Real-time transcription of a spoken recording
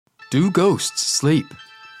Do ghosts sleep?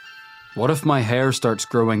 What if my hair starts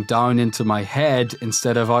growing down into my head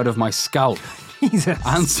instead of out of my scalp? Jesus.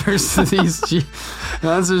 Answers to these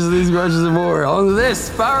questions and more on this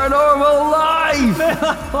Paranormal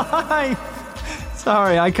Life.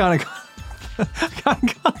 Sorry, I kind of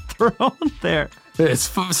got thrown there. It's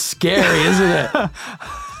scary, isn't it?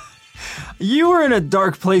 You were in a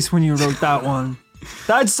dark place when you wrote that one.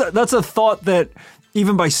 That's a thought that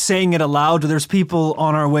even by saying it aloud, there's people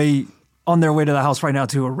on their way to the house right now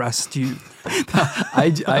to arrest you.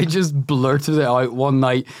 I just blurted it out one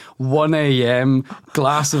night, 1 a.m.,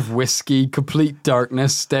 glass of whiskey, complete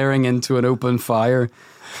darkness, staring into an open fire.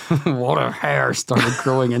 What if hair started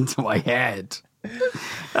growing into my head?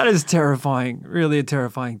 That is terrifying. Really a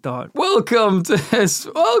terrifying thought. Welcome to this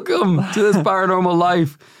Paranormal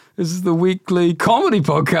Life. This is the weekly comedy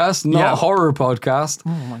podcast, not horror podcast. Oh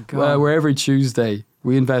my God. Where every Tuesday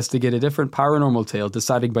we investigate a different paranormal tale,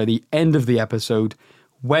 deciding by the end of the episode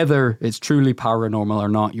whether it's truly paranormal or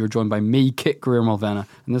not. You're joined by me, Kit Greer-Mulvena,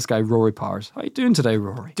 and this guy, Rory Powers. How you doing today,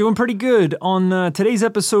 Rory? Doing pretty good. On today's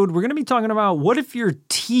episode, we're going to be talking about what if your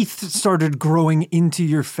teeth started growing into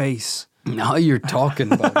your face? Now you're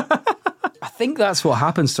talking about I think that's what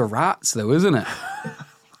happens to rats, though, isn't it?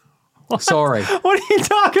 What? Sorry. What are you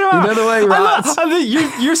talking about? You know the way rats...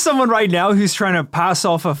 You're someone right now who's trying to pass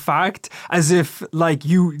off a fact as if, like,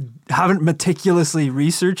 you haven't meticulously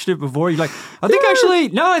researched it before. You're like, I think actually,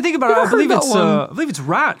 now that I think about it, I believe it's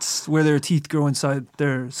rats where their teeth grow inside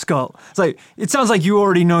their skull. It's like, it sounds like you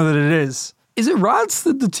already know that it is. Is it rats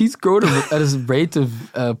that the teeth grow at a rate of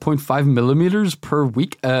 0.5 millimeters per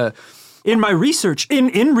week? In my research,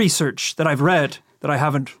 in research that I've read, that I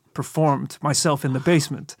haven't performed myself in the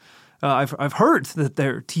basement, I've heard that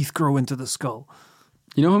their teeth grow into the skull.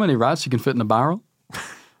 You know how many rats you can fit in a barrel? Is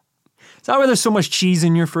that why there's so much cheese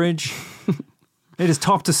in your fridge? It is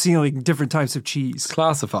top to ceiling, different types of cheese.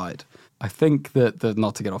 Classified. I think that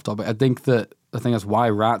not to get off topic, I think that's why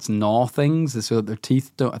rats gnaw things, is so that their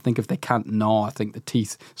teeth don't. I think if they can't gnaw, I think the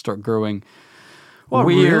teeth start growing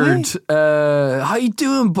weird. Really? How you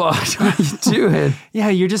doing, bud? How you doing? Yeah,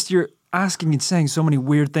 you're asking and saying so many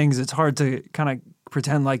weird things. It's hard to kind of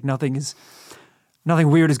pretend like nothing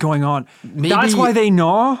weird is going on. That's why they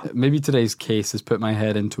gnaw? Maybe today's case has put my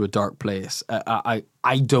head into a dark place. I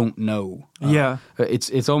don't know. Yeah.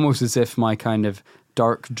 It's almost as if my kind of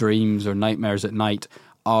dark dreams or nightmares at night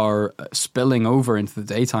are spilling over into the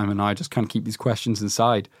daytime, and I just can't keep these questions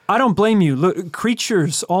inside. I don't blame you. Look,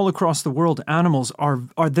 creatures all across the world, animals, are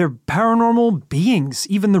they're paranormal beings,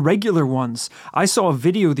 even the regular ones. I saw a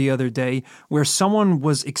video the other day where someone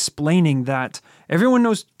was explaining that everyone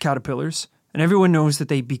knows caterpillars, and everyone knows that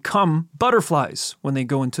they become butterflies when they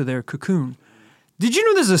go into their cocoon. Did you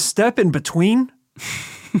know there's a step in between?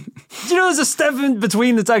 Did you know there's a step in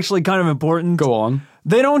between that's actually kind of important? Go on.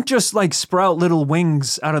 They don't just like sprout little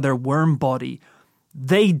wings out of their worm body.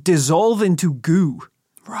 They dissolve into goo.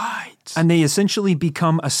 Right. And they essentially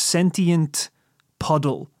become a sentient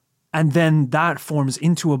puddle. And then that forms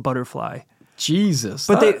into a butterfly. Jesus.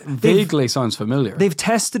 But that vaguely sounds familiar. They've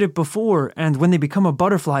tested it before, and when they become a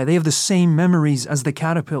butterfly, they have the same memories as the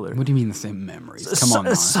caterpillar. What do you mean the same memories? Come on,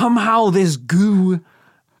 man. Somehow this goo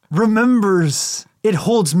remembers. It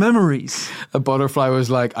holds memories. A butterfly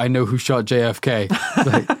was like, I know who shot JFK.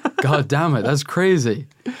 Like, God damn it, that's crazy.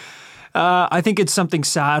 I think it's something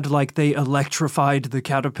sad, like they electrified the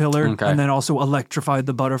caterpillar and then also electrified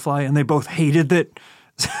the butterfly, and they both hated it.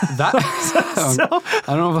 That I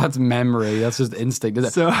don't know if that's memory. That's just instinct.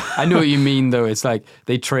 Is it? I know what you mean, though. It's like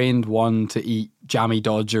they trained one to eat jammy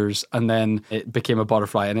Dodgers, and then it became a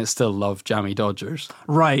butterfly, and it still loved jammy Dodgers.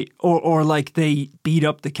 Right, or like they beat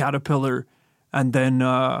up the caterpillar, and then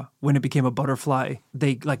when it became a butterfly,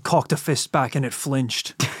 they like cocked a fist back and it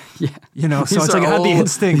flinched. Yeah, you know. So it's like it had the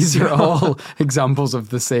instinct. These are all examples of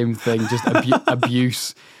the same thing, just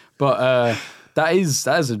abuse. But that is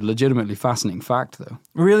a legitimately fascinating fact, though.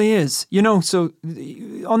 It really is. You know, so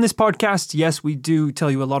on this podcast, yes, we do tell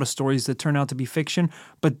you a lot of stories that turn out to be fiction,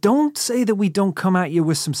 but don't say that we don't come at you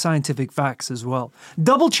with some scientific facts as well.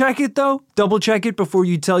 Double check it, though. Double check it before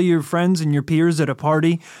you tell your friends and your peers at a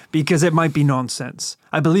party, because it might be nonsense.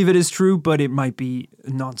 I believe it is true, but it might be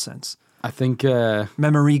nonsense. I think...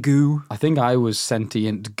 memory goo. I think I was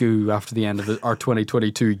sentient goo after the end of our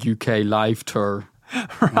 2022 UK live tour.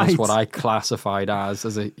 Right. That's what I classified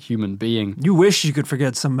as a human being. You wish you could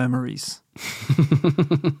forget some memories.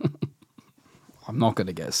 I'm not going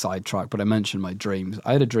to get sidetracked, but I mentioned my dreams.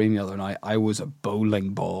 I had a dream the other night. I was a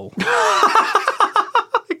bowling ball.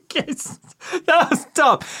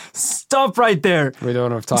 Stop right there. We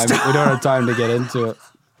don't have time. We don't have time to get into it.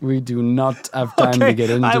 We do not have time to get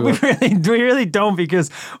into it. We really don't, because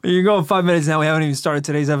you're going 5 minutes now. We haven't even started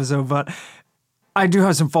today's episode, but I do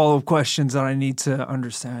have some follow-up questions that I need to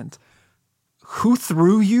understand. Who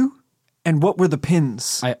threw you, and what were the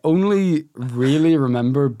pins? I only really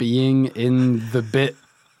remember being in the bit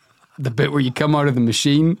where you come out of the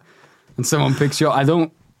machine and someone picks you up. I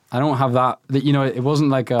don't have that. It wasn't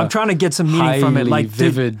like a. I'm trying to get some meaning from it. Like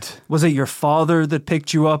vivid. Was it your father that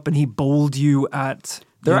picked you up and he bowled you at?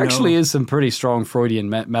 There actually is some pretty strong Freudian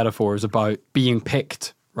metaphors about being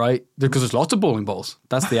picked, right? Because there's lots of bowling balls.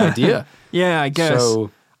 That's the idea. Yeah, I guess.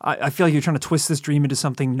 So I feel like you're trying to twist this dream into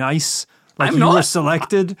something nice. Like I'm you not. were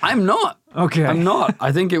selected. I'm not. Okay. I'm not.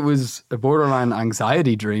 I think it was a borderline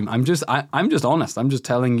anxiety dream. I'm just honest. I'm just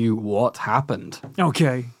telling you what happened.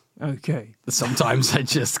 Okay. Sometimes I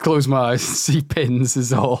just close my eyes and see pins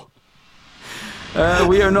is all.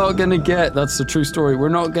 We are not going to get, that's the true story, we're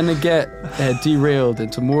not going to get derailed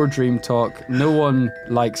into more dream talk. No one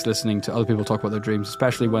likes listening to other people talk about their dreams,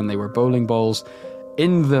 especially when they were bowling balls.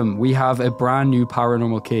 In them, we have a brand new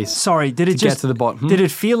paranormal case. Sorry, did it get to the bottom? Did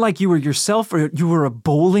it feel like you were yourself, or you were a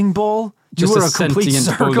bowling ball? Just you were a complete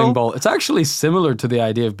sentient circle? bowling ball. It's actually similar to the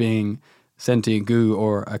idea of being sentient goo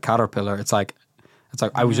or a caterpillar. It's like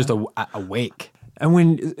I was just awake. And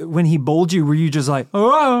when he bowled you, were you just like,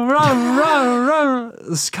 rah, rah, rah, rah,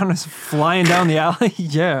 it's kind of flying down the alley?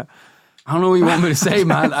 Yeah. I don't know what you want me to say,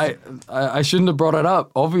 man. I shouldn't have brought it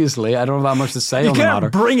up. Obviously, I don't have that much to say on the matter.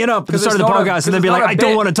 You can't bring it up at the start of the podcast and then be like, I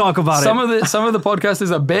don't want to talk about it. Some of the podcast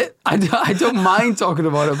is a bit. I don't mind talking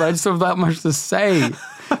about it, but I just don't have that much to say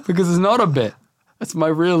because it's not a bit. It's my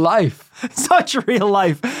real life. It's not your real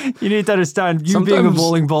life. You need to understand, being a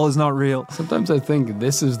bowling ball is not real. Sometimes I think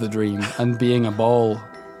this is the dream and being a ball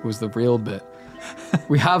was the real bit.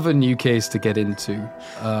 We have a new case to get into,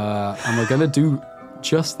 and we're going to do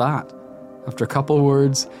just that after a couple of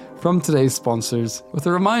words from today's sponsors with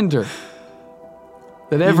a reminder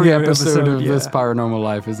that every episode of This Paranormal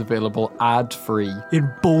Life is available ad-free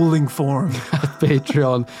in bowling form at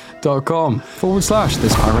patreon.com/This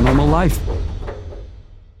Paranormal Life.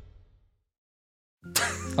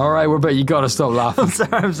 All right, you got to stop laughing.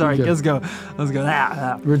 I'm sorry. Okay. Let's go.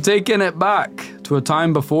 We're taking it back to a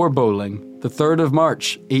time before bowling, the 3rd of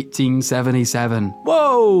March, 1877.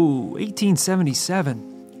 Whoa,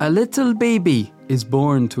 1877. A little baby is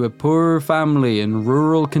born to a poor family in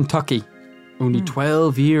rural Kentucky, only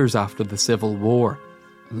 12 years after the Civil War.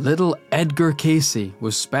 Little Edgar Cayce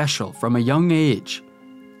was special from a young age.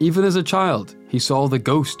 Even as a child, he saw the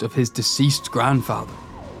ghost of his deceased grandfather.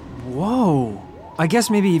 Whoa. I guess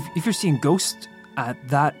maybe if you're seeing ghosts at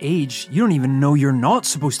that age, you don't even know you're not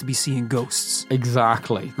supposed to be seeing ghosts.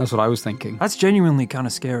 Exactly. That's what I was thinking. That's genuinely kind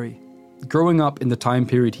of scary. Growing up in the time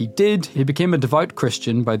period he became a devout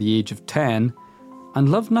Christian by the age of 10 and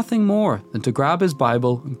loved nothing more than to grab his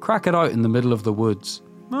Bible and crack it out in the middle of the woods.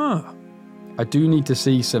 Oh. I do need to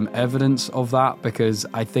see some evidence of that because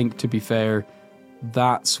I think, to be fair,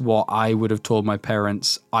 that's what I would have told my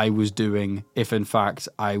parents I was doing if, in fact,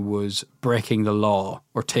 I was breaking the law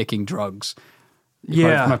or taking drugs.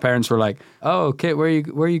 Yeah. If my parents were like, "Oh, okay, where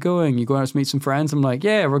are you going? You going out to meet some friends?" I'm like,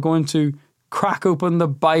 "Yeah, we're going to crack open the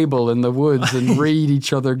Bible in the woods and read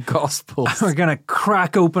each other Gospels. We're going to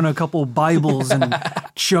crack open a couple Bibles and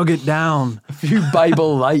chug it down. A few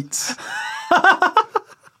Bible lights."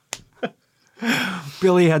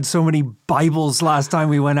 Billy had so many Bibles last time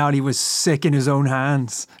we went out, he was sick in his own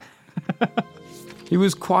hands. He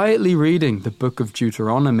was quietly reading the book of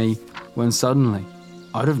Deuteronomy when suddenly,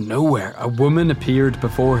 out of nowhere, a woman appeared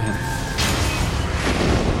before him.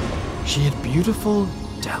 She had beautiful,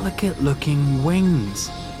 delicate-looking wings,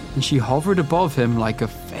 and she hovered above him like a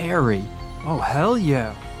fairy. Oh, hell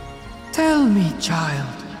yeah. "Tell me, child,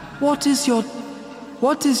 what is your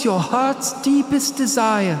heart's deepest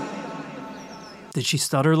desire?" Did she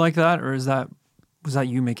stutter like that, or was that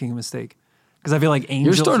you making a mistake? Because I feel like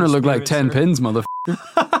angels. You're starting to look like 10 pins, motherfucker.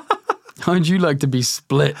 How'd you like to be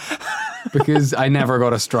split? Because I never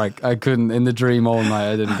got a strike. I couldn't, in the dream all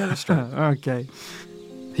night, I didn't get a strike. Okay.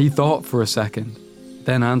 He thought for a second,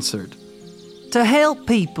 then answered, "To help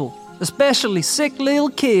people, especially sick little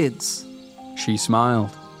kids." She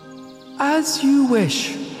smiled. "As you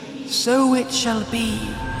wish, so it shall be."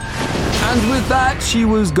 And with that, she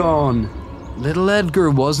was gone. Little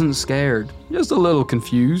Edgar wasn't scared, just a little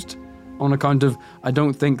confused, on account of, I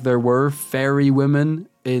don't think there were fairy women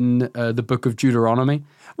in the book of Deuteronomy.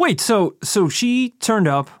 Wait, so she turned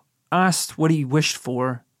up, asked what he wished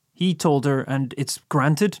for, he told her, and it's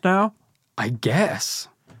granted now? I guess.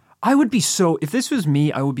 If this was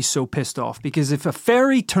me, I would be so pissed off, because if a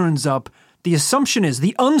fairy turns up, the assumption is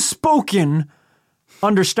the unspoken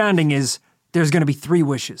understanding is there's going to be 3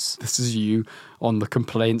 wishes. This is you on the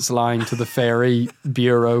complaints line to the fairy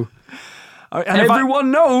bureau. And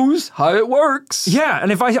everyone knows how it works. Yeah,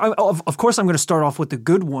 and if of course I'm going to start off with the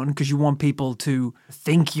good one because you want people to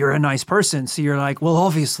think you're a nice person. So you're like, well,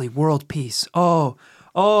 obviously, world peace. Oh,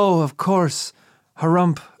 of course,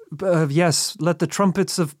 harump. Yes, let the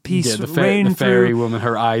trumpets of peace rain the fairy through. woman,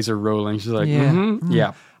 her eyes are rolling. She's like,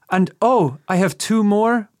 yeah. And I have 2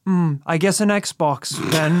 more. I guess an Xbox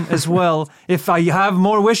then as well. If I have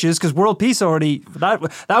more wishes, because world peace already that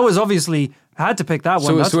was obviously had to pick that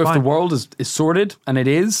one. That's so if fine. the world is sorted, and it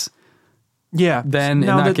is, then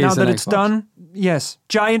now in that case, now that an it's Xbox. done, yes,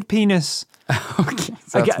 giant penis. Okay,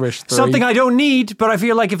 so that's wish 3. Something I don't need, but I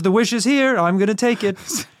feel like if the wish is here, I'm going to take it.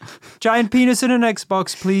 Giant penis in an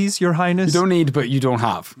Xbox, please, Your Highness. You don't need, but you don't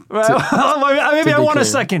have. Maybe I want clear. a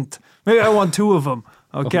second. Maybe I want 2 of them.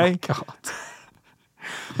 Okay. Oh my God.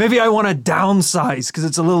 Maybe I want to downsize because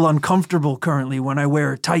it's a little uncomfortable currently when I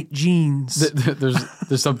wear tight jeans.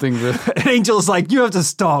 There's something with An angel's like, you have to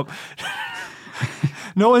stop.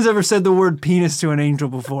 No one's ever said the word penis to an angel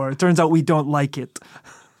before. It turns out we don't like it.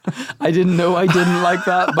 I didn't know I didn't like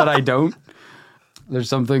that, but I don't. There's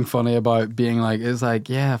something funny about being like, it's like,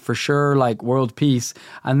 yeah, for sure, like world peace.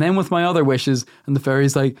 And then with my other wishes, and the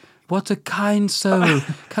fairy's like, what a kind soul.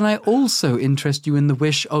 Can I also interest you in the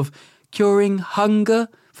wish of curing hunger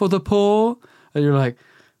for the poor? And you're like,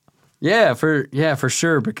 yeah, for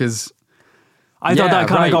sure, because I thought that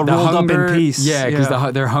kind of got rolled up in peace. Yeah,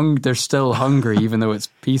 because they're still hungry, even though it's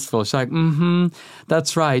peaceful. She's like,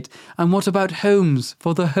 that's right. And what about homes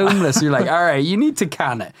for the homeless? You're like, all right, you need to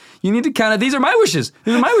can it. These are my wishes.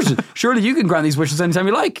 Surely you can grant these wishes anytime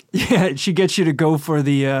you like. Yeah, she gets you to go for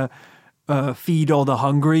the feed all the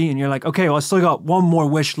hungry, and you're like, okay, well, I still got 1 more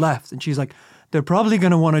wish left. And she's like, they're probably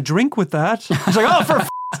going to want to drink with that. She's like, oh, for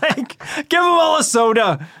sake, give them all a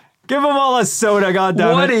soda. Give them all a soda,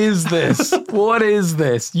 goddammit. What is this? What is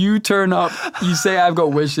this? You turn up, you say I've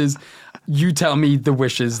got wishes, you tell me the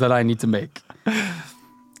wishes that I need to make.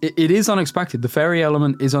 It is unexpected. The fairy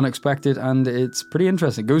element is unexpected, and it's pretty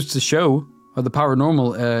interesting. It goes to show the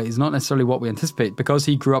paranormal is not necessarily what we anticipate. Because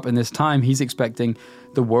he grew up in this time, he's expecting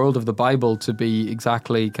the world of the Bible to be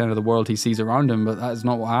exactly kind of the world he sees around him, but that is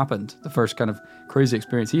not what happened. The first kind of crazy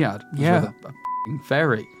experience he had was with a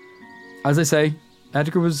fairy. As I say,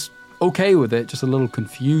 Edgar was okay with it, just a little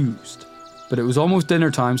confused. But it was almost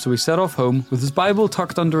dinner time, so he set off home with his Bible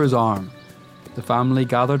tucked under his arm. The family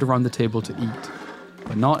gathered around the table to eat,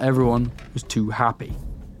 but not everyone was too happy.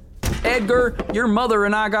 Edgar, your mother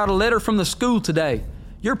and I got a letter from the school today.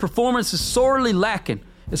 Your performance is sorely lacking,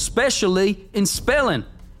 especially in spelling.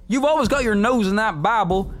 You've always got your nose in that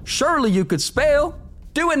Bible. Surely you could spell.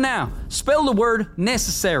 Do it now. Spell the word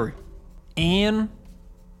necessary. N-E-S-S?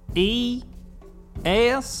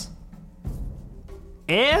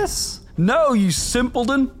 No, you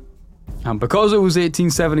simpleton. And because it was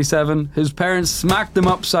 1877, his parents smacked him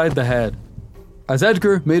upside the head. As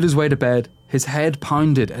Edgar made his way to bed, his head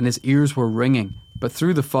pounded and his ears were ringing, but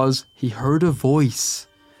through the fuzz, he heard a voice.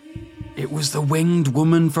 It was the winged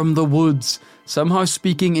woman from the woods, somehow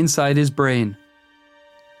speaking inside his brain.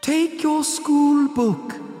 Take your school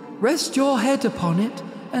book, rest your head upon it,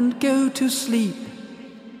 and go to sleep.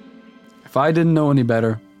 If I didn't know any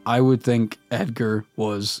better, I would think Edgar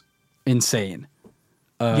was insane.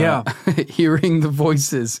 Hearing the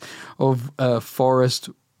voices of forest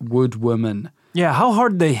wood women. Yeah, how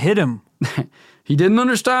hard they hit him. He didn't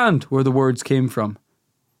understand where the words came from.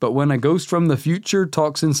 But when a ghost from the future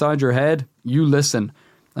talks inside your head, you listen,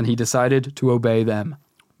 and he decided to obey them.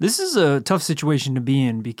 This is a tough situation to be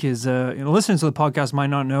in because listeners to the podcast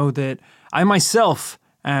might not know that I myself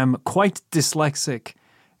am quite dyslexic.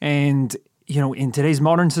 And, in today's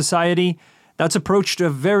modern society, that's approached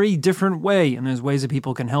a very different way. And there's ways that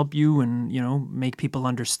people can help you and, make people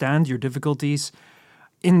understand your difficulties.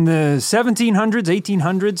 In the 1700s,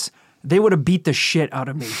 1800s, they would have beat the shit out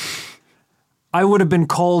of me. I would have been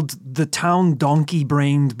called the town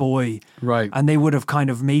donkey-brained boy. Right. And they would have kind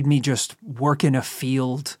of made me just work in a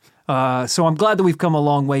field. So I'm glad that we've come a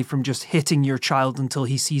long way from just hitting your child until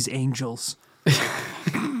he sees angels.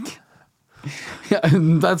 Yeah,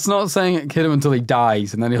 that's not saying hit him until he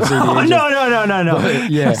dies and then he'll see the angels. No. But,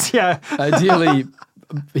 yeah. Ideally,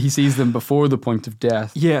 he sees them before the point of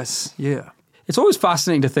death. Yes, yeah. It's always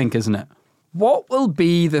fascinating to think, isn't it? What will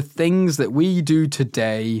be the things that we do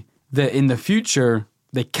today that in the future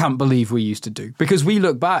they can't believe we used to do? Because we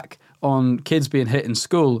look back on kids being hit in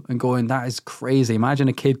school and going, that is crazy. Imagine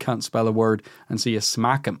a kid can't spell a word and so you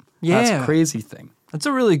smack him. Yeah. That's a crazy thing. That's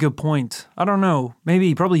a really good point. I don't know.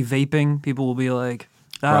 Probably vaping. People will be like...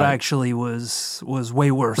 That actually was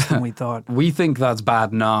way worse than we thought. We think that's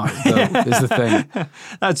bad now, though, is the thing.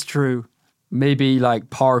 That's true. Maybe like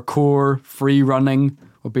parkour, free running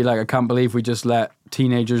would be like, I can't believe we just let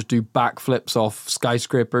teenagers do backflips off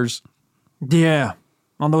skyscrapers. Yeah,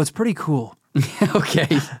 although it's pretty cool.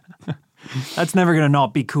 Okay. That's never going to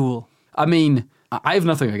not be cool. I mean, I have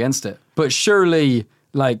nothing against it, but surely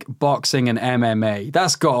like boxing and MMA,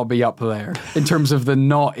 that's got to be up there in terms of the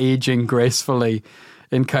not aging gracefully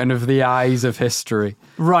in kind of the eyes of history.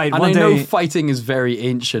 Right. And I know fighting is very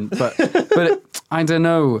ancient, but I don't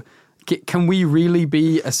know. Can we really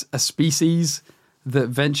be a species that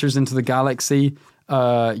ventures into the galaxy,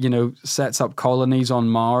 sets up colonies on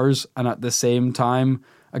Mars, and at the same time,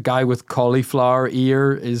 a guy with cauliflower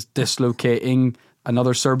ear is dislocating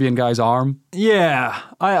another Serbian guy's arm? Yeah,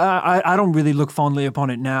 I don't really look fondly upon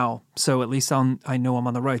it now, so at least I know I'm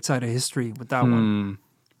on the right side of history with that one.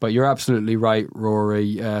 But you're absolutely right,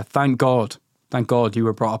 Rory. Thank God you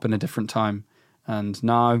were brought up in a different time. And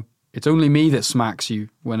now it's only me that smacks you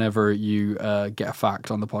whenever you get a fact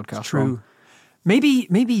on the podcast. True. Wrong.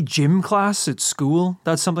 Maybe gym class at school.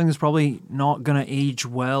 That's something that's probably not going to age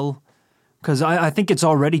well, because I think it's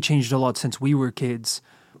already changed a lot since we were kids.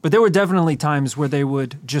 But there were definitely times where they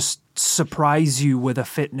would just surprise you with a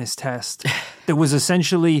fitness test that was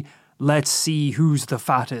essentially, let's see who's the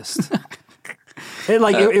fattest.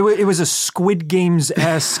 It was a Squid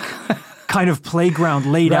Games-esque kind of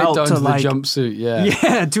playground laid right out down to the like jumpsuit,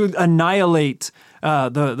 yeah, to annihilate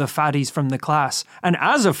the fatties from the class. And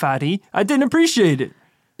as a fatty, I didn't appreciate it.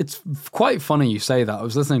 It's quite funny you say that. I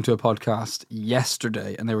was listening to a podcast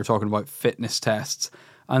yesterday and they were talking about fitness tests,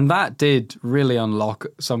 and that did really unlock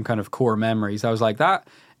some kind of core memories. I was like,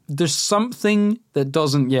 there's something that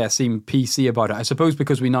doesn't seem PC about it. I suppose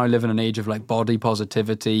because we now live in an age of like body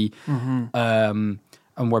positivity, and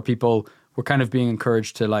where people were kind of being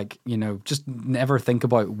encouraged to like, just never think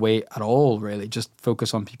about weight at all, really. Just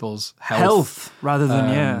focus on people's health rather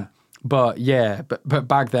than But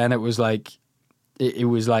back then it was like,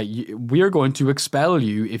 we are going to expel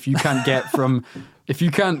you if you can't get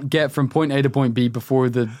from point A to point B before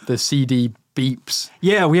the CD beeps.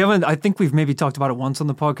 Yeah, we haven't. I think we've maybe talked about it once on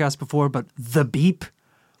the podcast before, but the beep.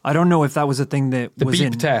 I don't know if that was a thing that was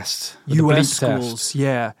in test, U.S. schools. Test.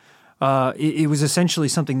 Yeah, it was essentially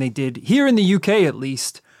something they did here in the UK, at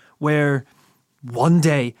least, where one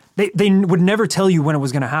day they would never tell you when it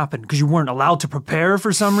was going to happen because you weren't allowed to prepare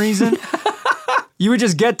for some reason. You would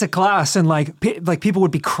just get to class and like people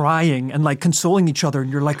would be crying and like consoling each other,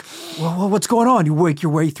 and you're like, well, what's going on? You work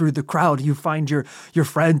your way through the crowd. You find your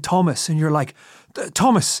friend Thomas, and you're like,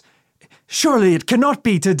 Thomas, surely it cannot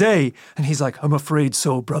be today. And he's like, I'm afraid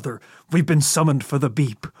so, brother. We've been summoned for the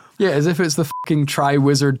beep. Yeah, as if it's the fucking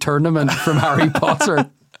Tri-Wizard tournament from Harry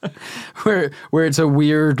Potter, where it's a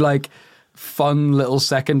weird like fun little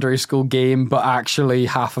secondary school game, but actually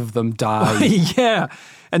half of them die. Yeah.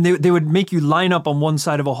 And they would make you line up on one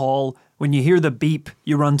side of a hall. When you hear the beep,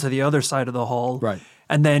 you run to the other side of the hall. Right.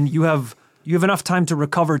 And then you have enough time to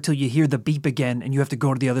recover till you hear the beep again, and you have to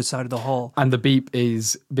go to the other side of the hall. And the beep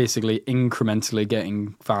is basically incrementally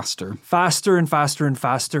getting faster. Faster and faster and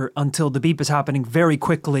faster until the beep is happening very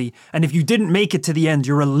quickly. And if you didn't make it to the end,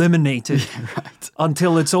 you're eliminated. Right.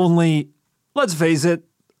 Until it's only, let's face it,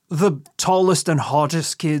 the tallest and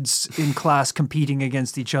hottest kids in class competing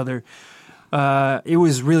against each other. It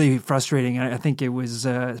was really frustrating. I think it was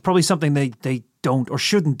probably something they don't or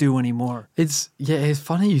shouldn't do anymore. It's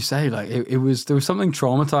funny you say, like there was something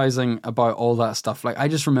traumatizing about all that stuff. Like I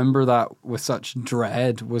just remember that with such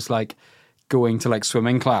dread, was like going to like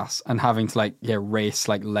swimming class and having to like race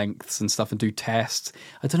like lengths and stuff and do tests.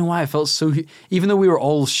 I don't know why I felt so, even though we were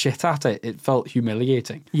all shit at it, it felt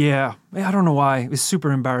humiliating. Yeah, I don't know why. It was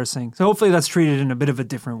super embarrassing. So hopefully that's treated in a bit of a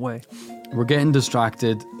different way. We're getting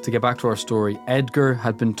distracted. To get back to our story, Edgar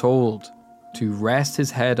had been told to rest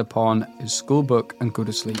his head upon his school book and go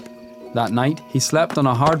to sleep. That night, he slept on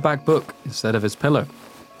a hardback book instead of his pillow.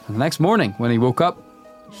 And the next morning, when he woke up,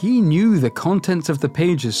 he knew the contents of the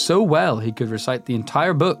pages so well he could recite the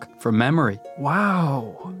entire book from memory.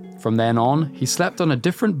 Wow. From then on, he slept on a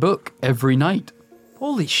different book every night.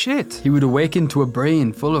 Holy shit. He would awaken to a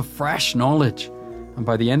brain full of fresh knowledge. And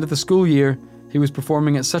by the end of the school year, he was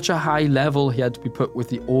performing at such a high level he had to be put with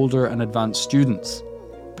the older and advanced students.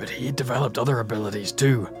 But he had developed other abilities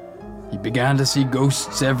too. He began to see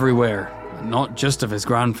ghosts everywhere, and not just of his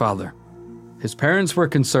grandfather. His parents were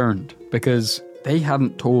concerned because they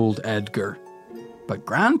hadn't told Edgar. But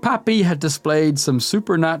Grandpappy had displayed some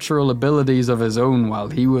supernatural abilities of his own while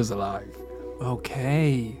he was alive.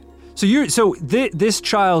 Okay. So this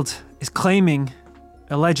child is claiming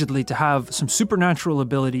allegedly to have some supernatural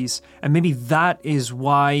abilities, and maybe that is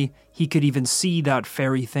why he could even see that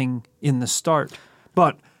fairy thing in the start.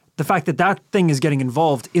 But the fact that that thing is getting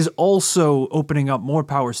involved is also opening up more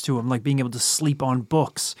powers to him, like being able to sleep on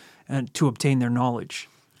books and to obtain their knowledge.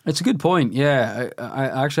 It's a good point, yeah.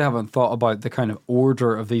 I actually haven't thought about the kind of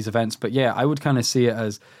order of these events, but yeah, I would kind of see it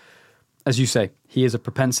as you say, he has a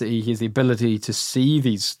propensity, he has the ability to see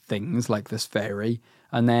these things like this fairy,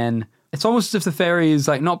 and then it's almost as if the fairy is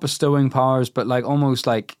like not bestowing powers, but like almost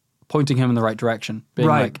like pointing him in the right direction, being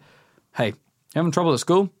like, hey, you having trouble at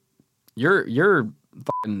school? You're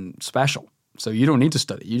fucking special, so you don't need to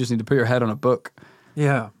study, you just need to put your head on a book.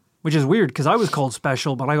 Yeah, which is weird, because I was called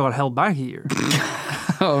special, but I got held back a year.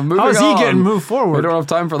 How's he getting moved forward? We don't have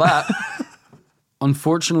time for that.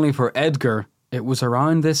 Unfortunately for Edgar, it was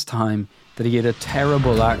around this time that he had a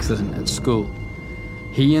terrible accident at school.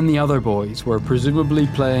 He and the other boys were presumably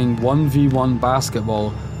playing 1v1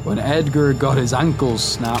 basketball when Edgar got his ankles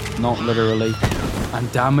snapped, not literally,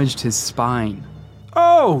 and damaged his spine.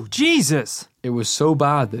 Oh, Jesus! It was so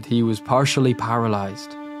bad that he was partially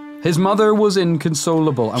paralyzed. His mother was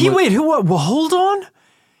inconsolable. Hold on?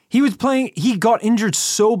 He got injured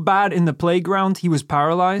so bad in the playground, he was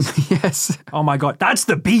paralyzed? Yes. Oh my God, that's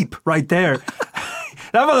the beep right there.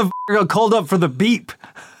 That motherfucker got called up for the beep.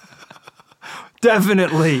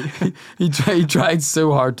 Definitely. He tried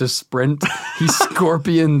so hard to sprint, he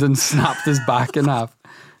scorpioned and snapped his back in half.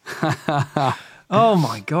 Oh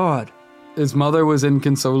my God. His mother was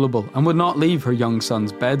inconsolable and would not leave her young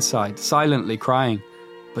son's bedside, silently crying.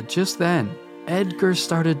 But just then, Edgar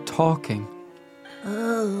started talking.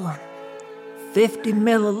 50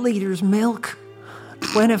 milliliters milk,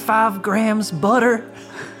 25 grams butter,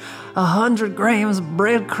 100 grams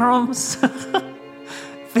breadcrumbs,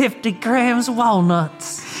 50 grams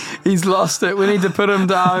walnuts. He's lost it. We need to put him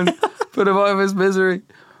down, put him out of his misery.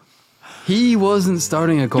 He wasn't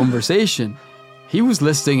starting a conversation. He was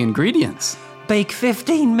listing ingredients. Bake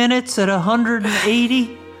 15 minutes at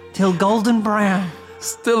 180 till golden brown.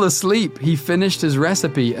 Still asleep, he finished his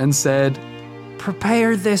recipe and said,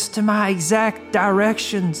 "Prepare this to my exact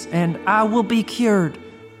directions, and I will be cured."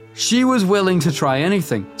 She was willing to try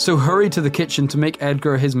anything, so hurried to the kitchen to make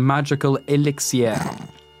Edgar his magical elixir.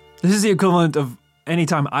 This is the equivalent of any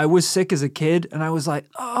time I was sick as a kid, and I was like,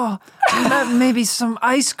 oh, maybe some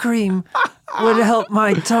ice cream would help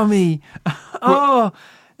my tummy. Oh,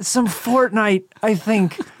 some Fortnite, I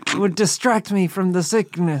think, would distract me from the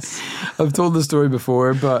sickness. I've told the story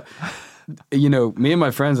before, but... You know, me and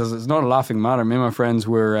my friends, it's not a laughing matter, me and my friends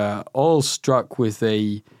were all struck with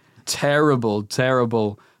a terrible,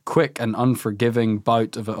 terrible, quick and unforgiving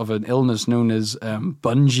bout of an illness known as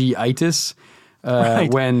bungee-itis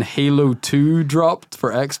when Halo 2 dropped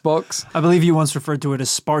for Xbox. I believe you once referred to it as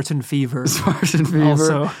Spartan Fever. Spartan Fever.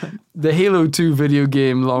 Also. The Halo 2 video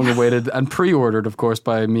game, long awaited and pre-ordered, of course,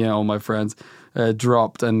 by me and all my friends,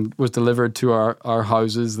 dropped and was delivered to our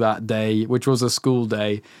houses that day, which was a school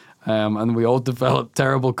day. And we all developed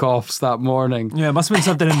terrible coughs that morning. Yeah, it must have been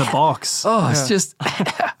something in the box. It's just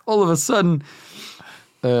all of a sudden.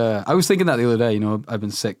 I was thinking that the other day. You know, I've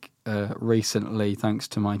been sick recently thanks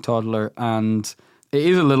to my toddler, and it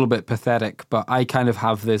is a little bit pathetic. But I kind of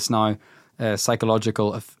have this now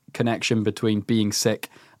psychological connection between being sick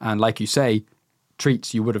and, like you say,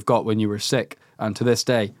 treats you would have got when you were sick. And to this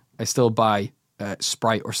day, I still buy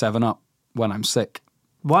Sprite or 7-Up when I'm sick.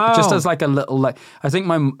 Wow. Just as like a little, like, I think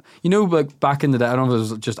like back in the day, I don't know if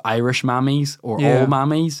it was just Irish mammies or all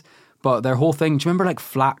mammies, but their whole thing, do you remember like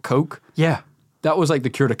flat Coke? Yeah. That was like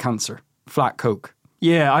the cure to cancer, flat Coke.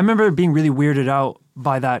 Yeah, I remember being really weirded out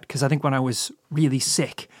by that, because I think when I was really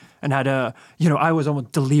sick and had I was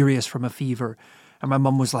almost delirious from a fever, and my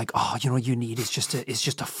mum was like, oh, you know what you need is just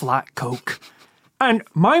a flat Coke. And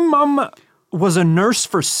my mum was a nurse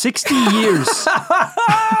for 60 years.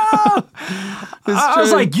 I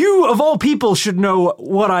was like, you of all people should know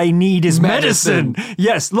what I need is medicine.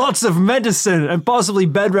 Yes, lots of medicine and possibly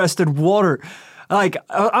bed rest and water. Like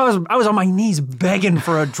I was on my knees begging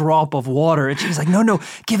for a drop of water, and she was like, no,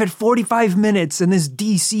 give it 45 minutes and this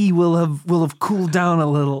DC will have cooled down a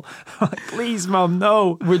little. Like, please, Mom,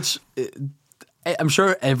 no. Which I'm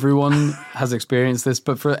sure everyone has experienced this,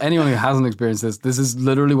 but for anyone who hasn't experienced this is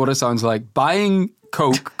literally what it sounds like. Buying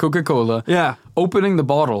Coca-Cola, opening the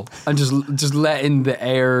bottle, and just letting the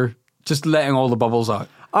air, just letting all the bubbles out.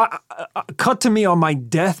 Cut to me on my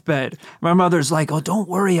deathbed. My mother's like, oh, don't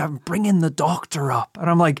worry, I'm bringing the doctor up. And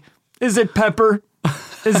I'm like, is it Pepper?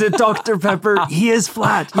 Is it Dr. Pepper? He is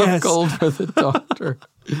flat, yes. I'm cold for the doctor.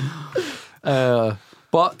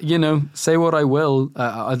 But, you know, say what I will,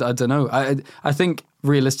 I don't know. I think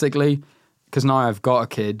realistically, because now I've got a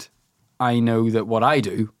kid, I know that what I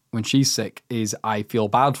do when she's sick is I feel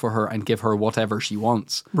bad for her and give her whatever she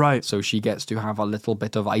wants. Right. So she gets to have a little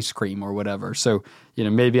bit of ice cream or whatever. So,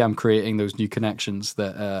 maybe I'm creating those new connections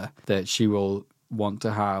that she will want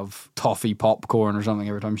to have toffee popcorn or something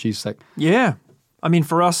every time she's sick. Yeah. I mean,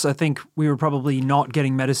 for us, I think we were probably not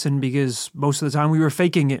getting medicine because most of the time we were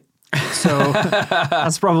faking it. So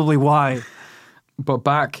that's probably why. But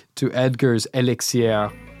back to Edgar's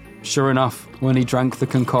elixir. Sure enough, when he drank the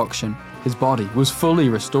concoction, his body was fully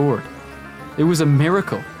restored. It was a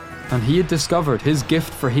miracle, and he had discovered his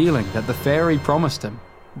gift for healing that the fairy promised him.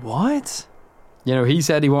 What? He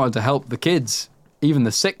said he wanted to help the kids, even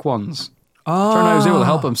the sick ones. Turned out he was able to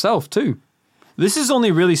help himself too. This is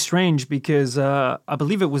only really strange because I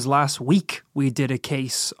believe it was last week we did a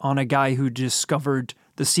case on a guy who discovered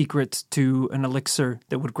the secret to an elixir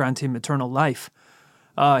that would grant him eternal life.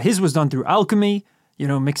 His was done through alchemy,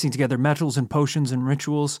 mixing together metals and potions and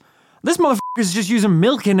rituals. This motherfucker's just using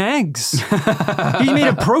milk and eggs. He made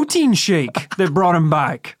a protein shake that brought him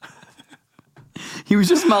back. He was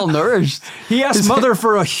just malnourished. He asked Mother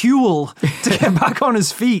for a Huel to get back on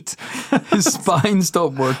his feet. His spine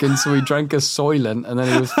stopped working, so he drank a Soylent, and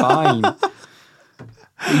then he was fine.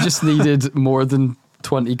 He just needed more than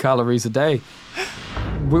 20 calories a day.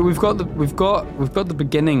 We've got the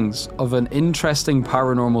beginnings of an interesting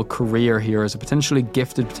paranormal career here as a potentially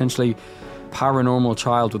gifted, potentially paranormal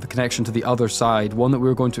child with a connection to the other side, one that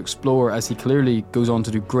we're going to explore as he clearly goes on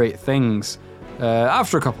to do great things.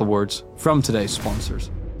 After a couple of words from today's sponsors.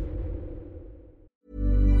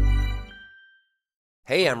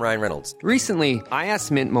 Hey, I'm Ryan Reynolds. Recently, I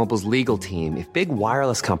asked Mint Mobile's legal team if big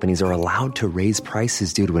wireless companies are allowed to raise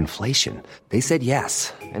prices due to inflation. They said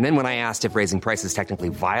yes. And then when I asked if raising prices technically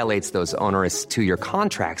violates those onerous 2-year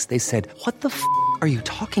contracts, they said, "What the f*** are you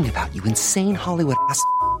talking about, you insane Hollywood ass?"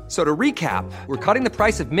 So to recap, we're cutting the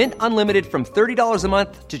price of Mint Unlimited from $30 a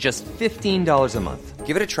month to just $15 a month.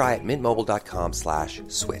 Give it a try at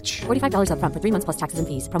mintmobile.com/switch. $45 up front for 3 months plus taxes and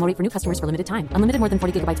fees. Promo rate for new customers for limited time. Unlimited more than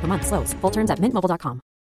 40 gigabytes per month. Slows full terms at mintmobile.com.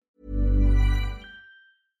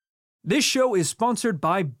 This show is sponsored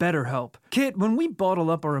by BetterHelp. Kit, when we bottle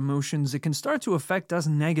up our emotions, it can start to affect us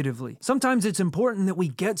negatively. Sometimes it's important that we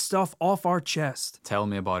get stuff off our chest. Tell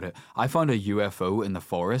me about it. I found a UFO in the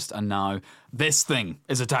forest, and now this thing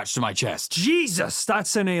is attached to my chest. Jesus,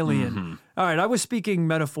 that's an alien. Mm-hmm. All right, I was speaking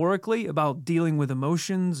metaphorically about dealing with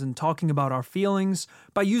emotions and talking about our feelings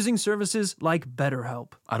by using services like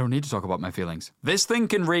BetterHelp. I don't need to talk about my feelings. This thing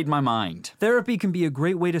can read my mind. Therapy can be a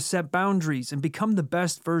great way to set boundaries and become the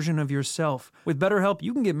best version of yourself. With BetterHelp,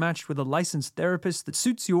 you can get matched with a licensed therapist that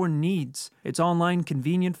suits your needs. It's online,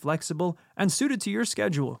 convenient, flexible, and suited to your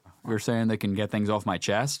schedule. We're saying they can get things off my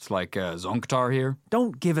chest, like Zonktar here.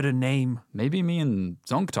 Don't give it a name. Maybe me and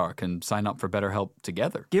Zonktar can sign up for BetterHelp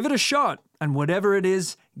together. Give it a shot, and whatever it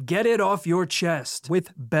is, get it off your chest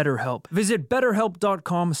with BetterHelp. Visit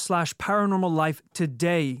betterhelp.com/paranormallife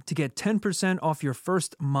today to get 10% off your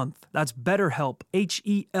first month. That's BetterHelp,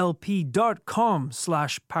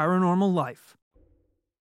 HELP.com/paranormallife.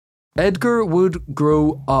 Edgar would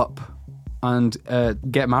grow up and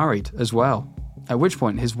get married as well. At which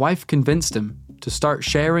point, his wife convinced him to start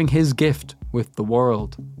sharing his gift with the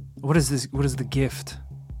world. What is this? What is the gift?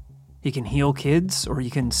 He can heal kids, or he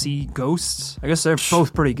can see ghosts? I guess they're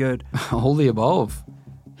both pretty good. All the above.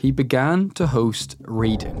 He began to host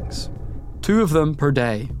readings. 2 of them per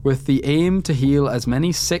day, with the aim to heal as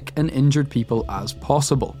many sick and injured people as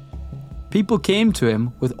possible. People came to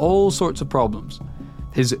him with all sorts of problems.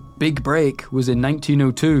 His big break was in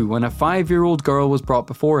 1902 when a 5-year-old girl was brought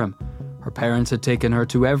before him. Her parents had taken her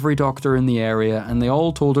to every doctor in the area and they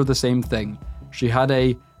all told her the same thing. She had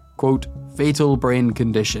a, quote, fatal brain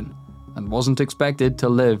condition and wasn't expected to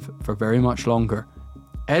live for very much longer.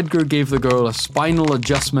 Edgar gave the girl a spinal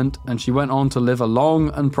adjustment and she went on to live a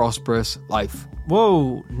long and prosperous life.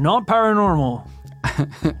 Whoa, not paranormal.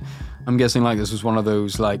 I'm guessing like this was one of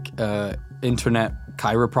those internet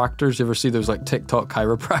chiropractors. You ever see those like TikTok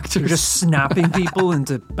chiropractors? You're just snapping people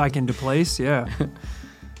back into place, yeah.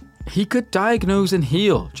 He could diagnose and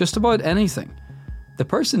heal just about anything. The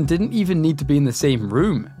person didn't even need to be in the same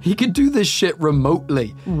room. He could do this shit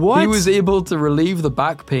remotely. What? He was able to relieve the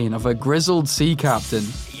back pain of a grizzled sea captain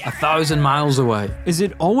 1,000 miles away. Is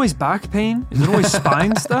it always back pain? Is it always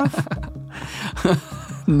spine stuff?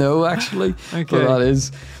 No, actually. Okay. But that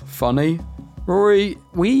is funny. Rory,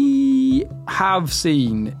 we have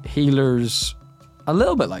seen healers a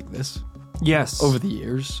little bit like this. Yes. Over the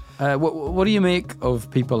years. What do you make of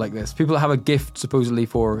people like this? People that have a gift, supposedly,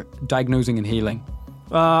 for diagnosing and healing.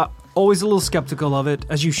 Always a little skeptical of it,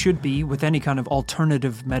 as you should be with any kind of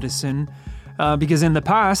alternative medicine. Because in the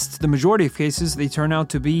past, the majority of cases, they turn out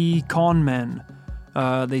to be con men.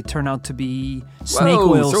 They turn out to be snake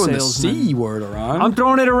oil throwing salesmen. the C word around. I'm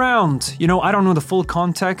throwing it around. I don't know the full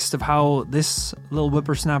context of how this little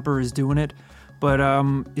whippersnapper is doing it, but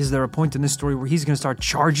is there a point in this story where he's going to start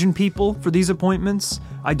charging people for these appointments?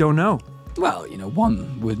 I don't know. Well,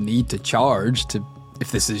 one would need to charge to...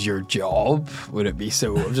 If this is your job, would it be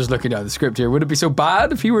so... I'm just looking at the script here. Would it be so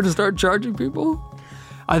bad if he were to start charging people?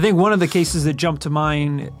 I think one of the cases that jumped to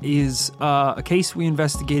mind is a case we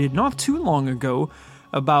investigated not too long ago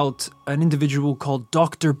about an individual called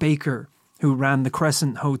Dr. Baker, who ran the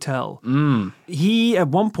Crescent Hotel. He, at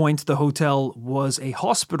one point, the hotel was a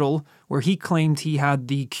hospital where he claimed he had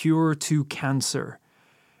the cure to cancer.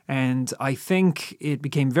 And I think it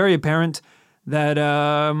became very apparent that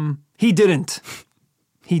he didn't.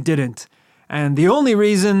 He didn't. And the only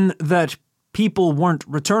reason that people weren't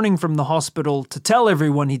returning from the hospital to tell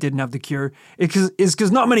everyone he didn't have the cure is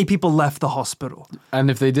because not many people left the hospital.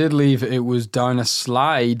 And if they did leave, it was down a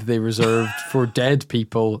slide they reserved for dead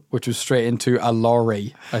people, which was straight into a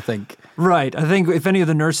lorry, I think. Right. I think if any of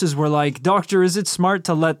the nurses were like, "Doctor, is it smart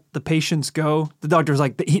to let the patients go?" The doctor was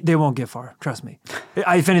like, "They won't get far. Trust me.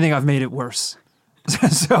 If anything, I've made it worse."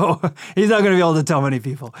 So he's not going to be able to tell many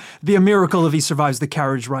people. It'd be a miracle if he survives the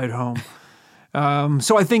carriage ride home.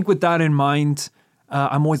 So I think with that in mind,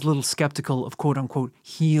 I'm always a little skeptical of quote-unquote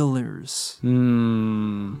healers.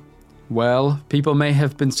 Well, people may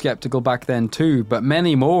have been skeptical back then too, but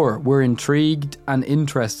many more were intrigued and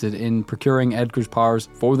interested in procuring Edgar's powers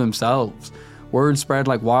for themselves. Word spread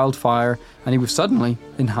like wildfire, and he was suddenly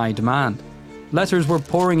in high demand. Letters were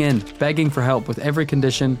pouring in, begging for help with every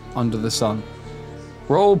condition under the sun.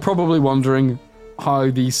 We're all probably wondering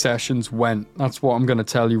how these sessions went. That's what I'm going to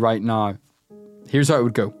tell you right now. Here's how it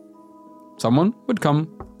would go. Someone would come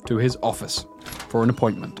to his office for an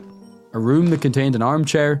appointment. A room that contained an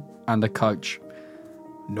armchair and a couch.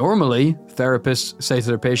 Normally, therapists say to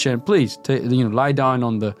their patient, please, lie down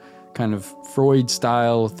on the kind of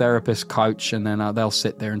Freud-style therapist couch, and then they'll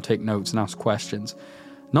sit there and take notes and ask questions.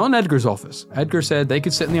 Not in Edgar's office. Edgar said they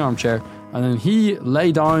could sit in the armchair, and then he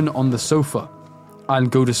lay down on the sofa and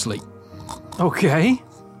go to sleep. Okay.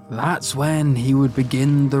 That's when he would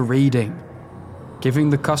begin the reading, giving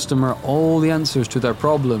the customer all the answers to their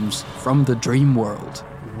problems from the dream world.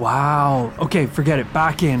 Wow. Okay, forget it.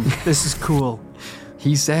 Back in. This is cool.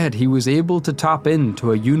 He said he was able to tap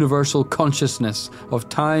into a universal consciousness of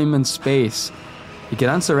time and space. He could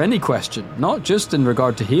answer any question, not just in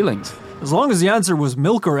regard to healings. As long as the answer was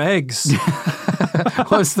milk or eggs.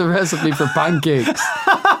 What's the recipe for pancakes?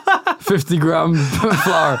 50 gram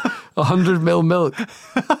flour, 100 ml milk.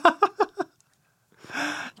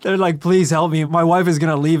 They're like, please help me. My wife is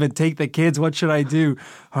going to leave and take the kids. What should I do?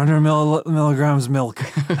 100 milligrams milk.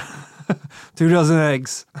 2 dozen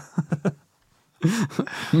eggs.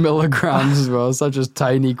 Milligrams as well, such a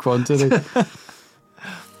tiny quantity.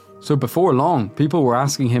 So before long, people were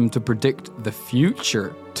asking him to predict the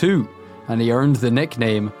future too, and he earned the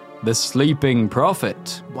nickname the Sleeping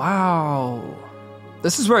Prophet. Wow.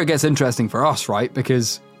 This is where it gets interesting for us, right?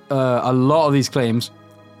 Because a lot of these claims,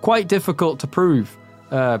 quite difficult to prove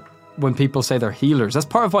when people say they're healers. That's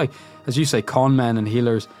part of why, as you say, con men and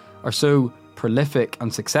healers are so prolific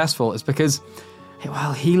and successful, is because,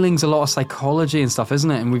 well, healing's a lot of psychology and stuff, isn't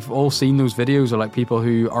it? And we've all seen those videos of like people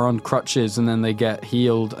who are on crutches and then they get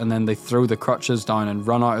healed and then they throw the crutches down and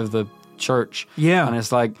run out of the church. Yeah. And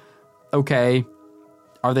it's like, okay,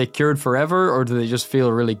 are they cured forever or do they just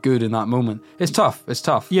feel really good in that moment? It's tough.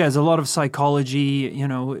 Yeah, there's a lot of psychology,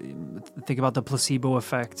 think about the placebo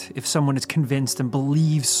effect. If someone is convinced and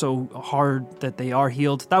believes so hard that they are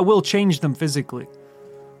healed, that will change them physically.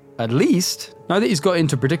 At least, now that he's got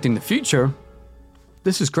into predicting the future,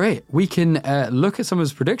 this is great. We can look at some of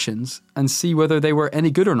his predictions and see whether they were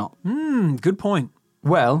any good or not. Good point.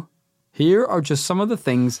 Well, here are just some of the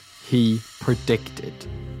things he predicted.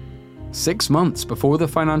 6 months before the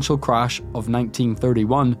financial crash of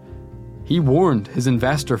 1931, he warned his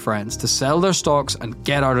investor friends to sell their stocks and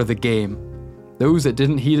get out of the game. Those that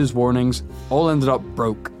didn't heed his warnings all ended up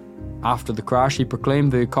broke. After the crash, he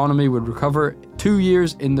proclaimed the economy would recover 2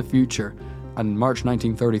 years in the future, and in March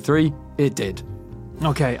 1933, it did.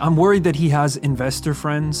 Okay, I'm worried that he has investor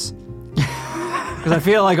friends. Because I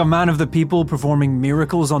feel like a man of the people performing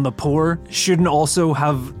miracles on the poor shouldn't also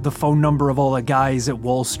have the phone number of all the guys at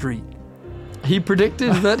Wall Street. He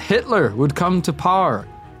predicted that Hitler would come to power.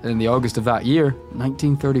 And in the August of that year,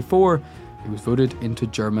 1934, he was voted into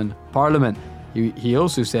German parliament. He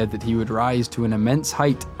also said that he would rise to an immense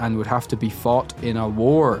height and would have to be fought in a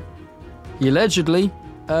war. He allegedly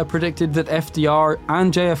predicted that FDR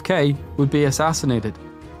and JFK would be assassinated.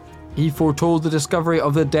 He foretold the discovery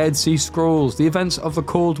of the Dead Sea Scrolls, the events of the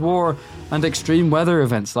Cold War, and extreme weather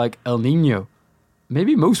events like El Nino.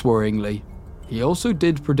 Maybe most worryingly, he also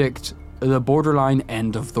did predict the borderline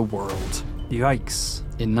end of the world. Yikes.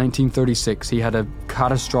 In 1936, he had a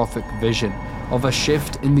catastrophic vision of a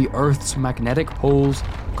shift in the Earth's magnetic poles,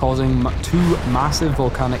 causing two massive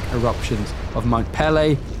volcanic eruptions of Mount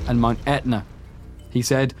Pelée and Mount Etna. He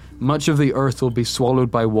said much of the Earth will be swallowed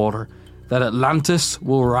by water, that Atlantis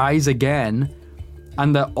will rise again,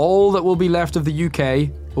 and that all that will be left of the UK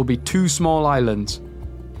will be two small islands,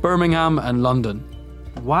 Birmingham and London.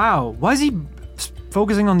 Wow. Why is he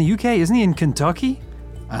focusing on the UK? Isn't he in Kentucky?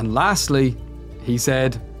 And lastly, he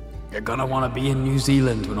said, "You're gonna want to be in New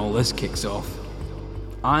Zealand when all this kicks off."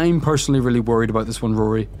 I'm personally really worried about this one,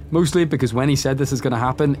 Rory. Mostly because when he said this is going to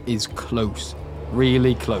happen is close.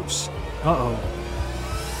 Really close. Uh-oh.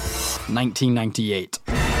 1998.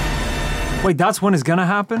 Wait, that's when it's gonna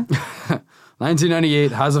happen?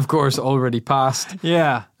 1998 has, of course, already passed.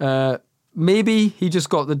 Yeah. Maybe he just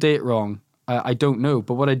got the date wrong. I don't know.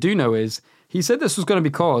 But what I do know is he said this was going to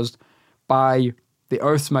be caused by the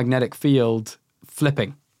Earth's magnetic field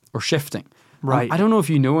flipping or shifting. Right. I don't know if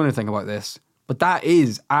you know anything about this, but that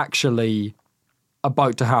is actually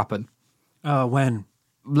about to happen. When?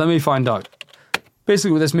 Let me find out.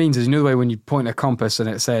 Basically what this means is, you know the way when you point a compass and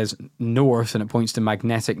it says north and it points to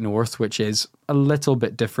magnetic north, which is a little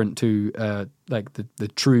bit different to like the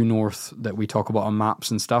true north that we talk about on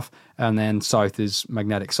maps and stuff, and then south is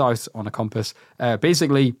magnetic south on a compass.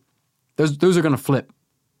 Basically, those are going to flip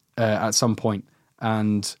at some point,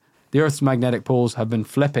 and the Earth's magnetic poles have been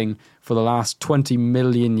flipping for the last 20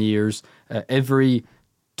 million years. Every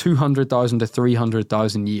 200,000 to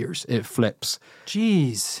 300,000 years it flips.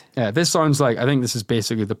 Jeez. Yeah, this sounds like, I think this is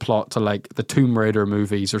basically the plot to like the Tomb Raider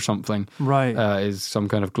movies or something. Right. Is some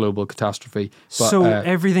kind of global catastrophe. But, so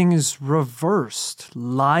everything is reversed.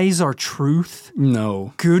 Lies are truth.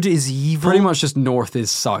 No. Good is evil. Pretty much just north is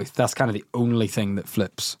south. That's kind of the only thing that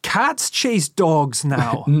flips. Cats chase dogs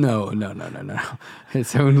now. No.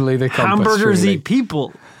 It's only the compass. Hamburgers really. eat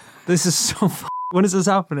people. This is so when is this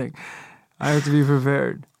happening? I have to be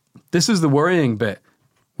prepared. This is the worrying bit.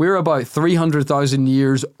 We're about 300,000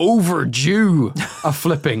 years overdue a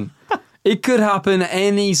flipping. It could happen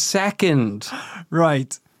any second.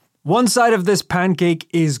 Right. One side of this pancake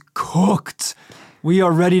is cooked. We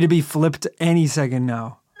are ready to be flipped any second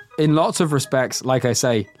now. In lots of respects, like I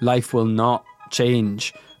say, life will not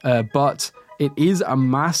change. But it is a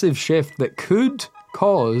massive shift that could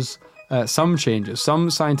cause some changes. Some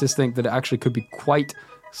scientists think that it actually could be quite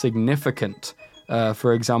significant.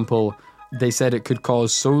 For example, they said it could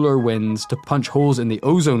cause solar winds to punch holes in the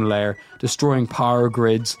ozone layer, destroying power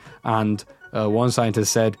grids, and one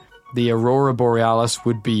scientist said the aurora borealis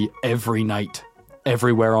would be every night,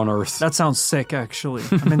 everywhere on Earth. That sounds sick, actually.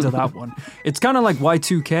 I'm into that one. It's kind of like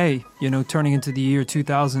Y2K, turning into the year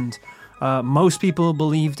 2000. Most people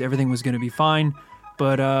believed everything was going to be fine,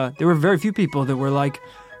 but there were very few people that were like,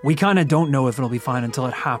 we kind of don't know if it'll be fine until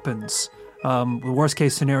it happens. The worst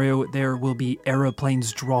case scenario, there will be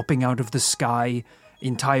aeroplanes dropping out of the sky.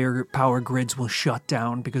 Entire power grids will shut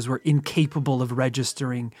down because we're incapable of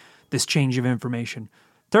registering this change of information.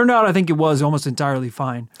 Turned out, I think it was almost entirely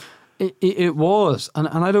fine. It was. And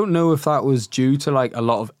I don't know if that was due to like a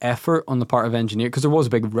lot of effort on the part of engineers, because there was a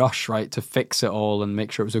big rush, right, to fix it all and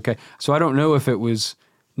make sure it was okay. So I don't know if it was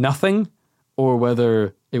nothing or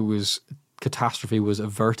whether it was catastrophe was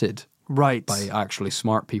averted. Right. By actually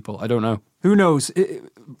smart people. I don't know. Who knows?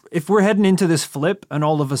 If we're heading into this flip and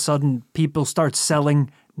all of a sudden people start selling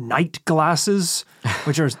night glasses,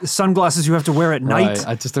 which are sunglasses you have to wear at night. Right.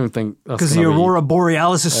 I just don't think that's because the aurora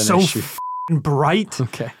borealis is so bright.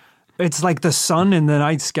 Okay. It's like the sun in the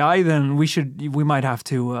night sky. Then we might have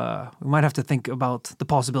to think about the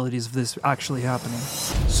possibilities of this actually happening.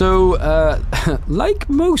 So, like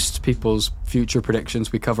most people's future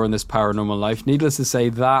predictions we cover in this Paranormal Life, needless to say,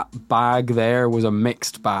 that bag there was a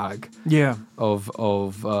mixed bag. Yeah. Of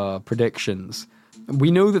predictions. We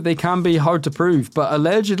know that they can be hard to prove, but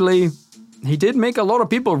allegedly he did make a lot of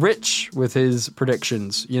people rich with his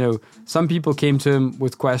predictions. Some people came to him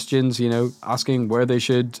with questions, asking where they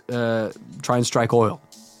should try and strike oil.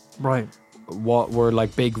 Right. What were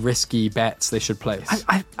like big risky bets they should place.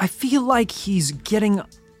 I feel like he's getting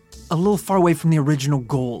a little far away from the original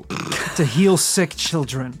goal to heal sick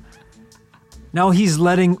children. Now he's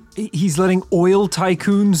letting oil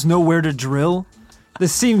tycoons know where to drill.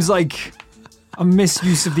 This seems like a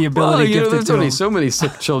misuse of the ability gifted there's to only him. so many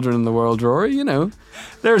sick children in the world, Rory,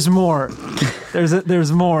 There's more.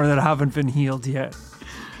 There's more that haven't been healed yet.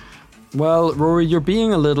 Well, Rory, you're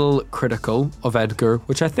being a little critical of Edgar,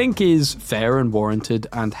 which I think is fair and warranted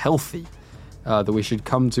and healthy. That we should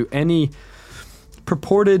come to any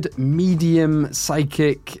purported medium,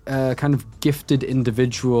 psychic, kind of gifted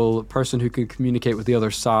individual, person who can communicate with the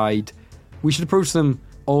other side. We should approach them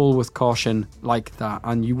all with caution like that.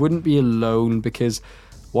 And you wouldn't be alone, because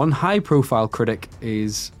one high-profile critic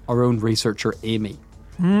is our own researcher, Amy.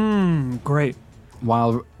 Great.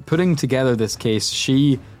 While putting together this case,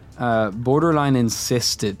 she borderline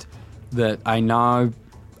insisted that I now,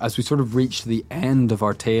 as we sort of reach the end of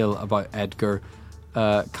our tale about Edgar,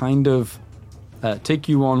 kind of take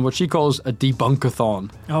you on what she calls a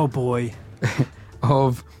debunkathon. Oh boy.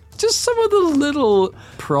 Of just some of the little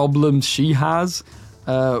problems she has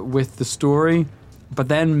with the story. But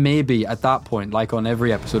then maybe at that point, like on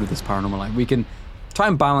every episode of this Paranormal Line, we can try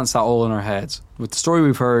and balance that all in our heads with the story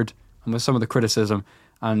we've heard and with some of the criticism,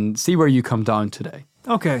 and see where you come down today.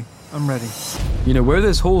 Okay, I'm ready. You know, where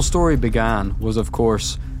this whole story began was, of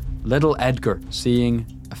course, little Edgar seeing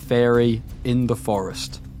a fairy in the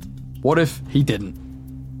forest. What if he didn't?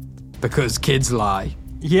 Because kids lie.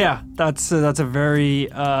 Yeah, that's a very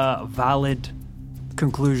valid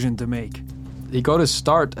conclusion to make. He got his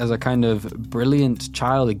start as a kind of brilliant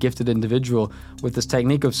child, a gifted individual, with this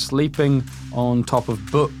technique of sleeping on top of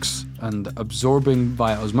books and absorbing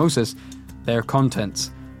via osmosis their contents.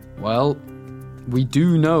 Well, we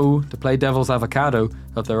do know, to play devil's avocado,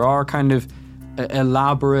 that there are kind of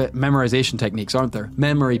elaborate memorization techniques, aren't there?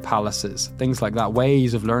 Memory palaces, things like that,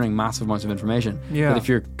 ways of learning massive amounts of information. Yeah. That if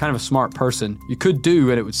you're kind of a smart person, you could do,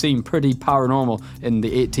 and it would seem pretty paranormal in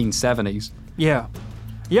the 1870s. Yeah.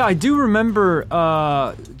 Yeah, I do remember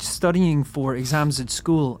studying for exams at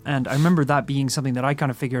school, and I remember that being something that I kind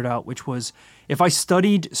of figured out, which was if I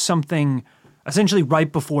studied something essentially right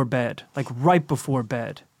before bed,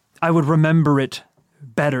 I would remember it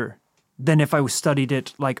better than if I studied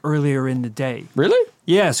it like earlier in the day. Really?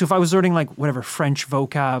 Yeah, so if I was learning like whatever French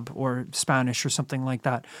vocab or Spanish or something like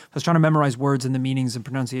that, I was trying to memorize words and the meanings and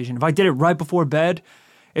pronunciation. If I did it right before bed,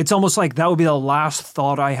 it's almost like that would be the last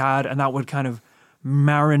thought I had, and that would kind of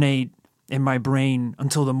marinate in my brain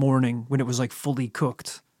until the morning when it was like fully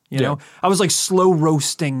cooked. You know, I was like slow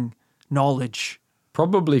roasting knowledge.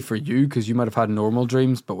 Probably for you, because you might have had normal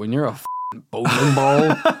dreams, but when you're a bowling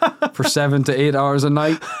ball for 7 to 8 hours a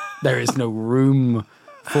night, there is no room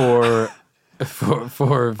for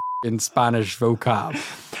in Spanish vocab.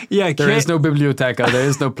 Yeah, there is no biblioteca, there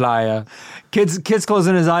is no playa. Kids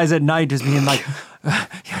closing his eyes at night, just being like,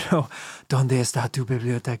 ¿Dónde está tu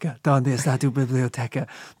biblioteca? ¿Dónde está tu biblioteca?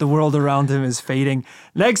 The world around him is fading.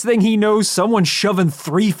 Next thing he knows, someone's shoving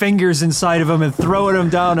 3 fingers inside of him and throwing him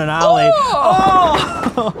down an alley.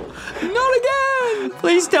 Oh! Not again!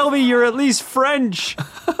 Please tell me you're at least French.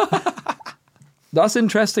 That's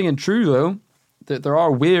interesting and true, though, that there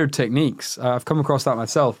are weird techniques. I've come across that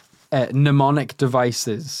myself. Mnemonic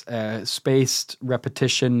devices, spaced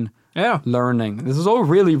repetition, learning. This is all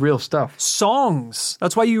really real stuff. Songs.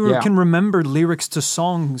 That's why you can remember lyrics to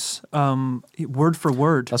songs word for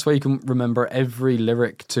word. That's why you can remember every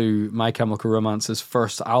lyric to My Chemical Romance's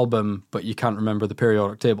first album, but you can't remember the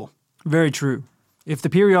periodic table. Very true. If the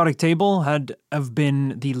periodic table had have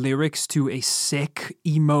been the lyrics to a sick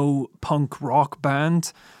emo punk rock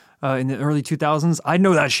band in the early 2000s, I'd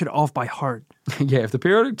know that shit off by heart. Yeah, if the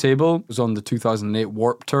periodic table was on the 2008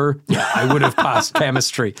 Warped Tour, I would have passed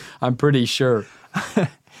chemistry. I'm pretty sure.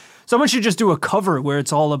 Someone should just do a cover where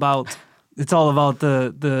it's all about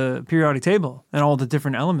the periodic table and all the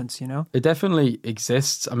different elements, you know? It definitely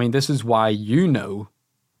exists. I mean, this is why you know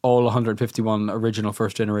all 151 original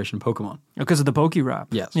first generation Pokemon. Because of the Poke Rap.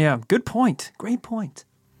 Yes. Yeah, good point. Great point.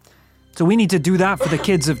 So we need to do that for the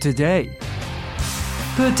kids of today.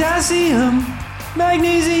 Potassium,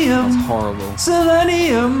 magnesium, That's horrible.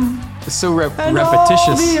 selenium, It's so and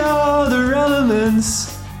repetitious. all the other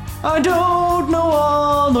elements. I don't know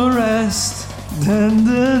all the rest. Dun,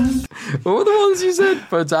 dun. What were the ones you said?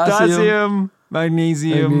 Potassium,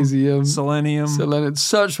 magnesium, selenium. Selenium.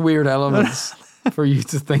 Such weird elements for you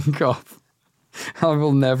to think of. I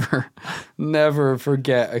will never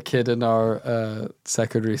forget a kid in our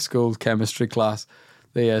secondary school chemistry class.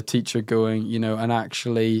 The teacher going, and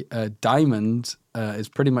actually diamond is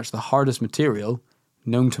pretty much the hardest material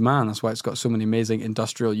known to man. That's why it's got so many amazing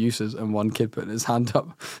industrial uses. And one kid putting his hand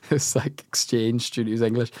up, it's like exchange student who's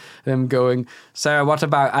English, them going, "Sarah, what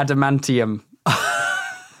about adamantium?"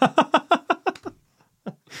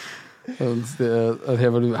 And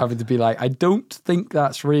him having to be like, "I don't think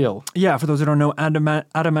that's real." Yeah, for those who don't know,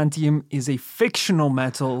 adamantium is a fictional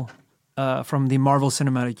metal from the Marvel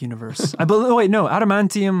Cinematic Universe. Wait, no,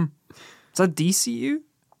 adamantium, is that DCU?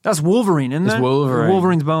 That's Wolverine, isn't it? It's Wolverine.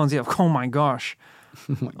 Wolverine's bones, yeah. Oh my gosh.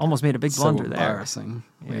 Almost made a big blunder there. Embarrassing.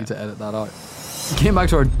 We need to edit that out. Came back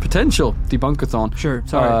to our potential debunkathon. Sure,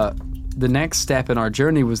 sorry. The next step in our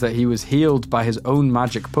journey was that he was healed by his own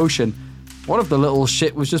magic potion. What if the little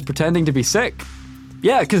shit was just pretending to be sick?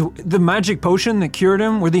 Yeah, because the magic potion that cured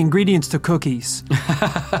him were the ingredients to cookies.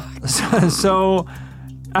 so,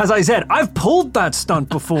 as I said, I've pulled that stunt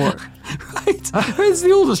before. Right? It's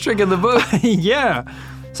the oldest trick in the book. Yeah.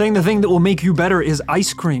 Saying the thing that will make you better is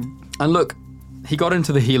ice cream. And look, he got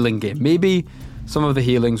into the healing game. Maybe some of the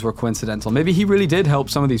healings were coincidental. Maybe he really did help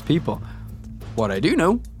some of these people. What I do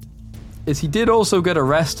know is he did also get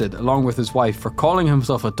arrested along with his wife for calling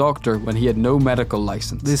himself a doctor when he had no medical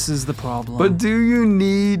license. This is the problem. But do you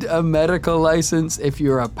need a medical license if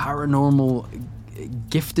you're a paranormal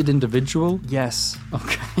gifted individual? Yes.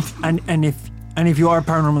 Okay. And if you are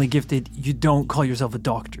paranormally gifted, you don't call yourself a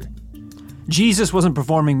doctor. Jesus wasn't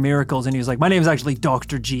performing miracles and he was like, my name is actually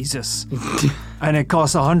Dr. Jesus. And it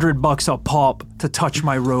costs $100 a pop to touch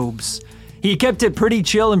my robes. He kept it pretty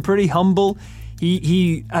chill and pretty humble.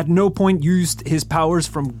 He at no point used his powers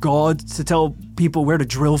from God to tell people where to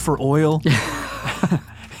drill for oil.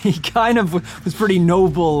 He kind of was pretty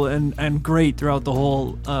noble and great throughout the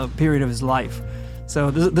whole period of his life. So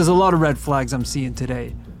there's a lot of red flags I'm seeing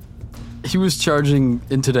today. He was charging,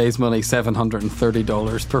 in today's money,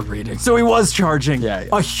 $730 per reading. So he was charging Yeah.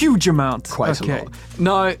 a huge amount. Quite a lot.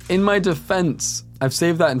 Now, in my defense, I've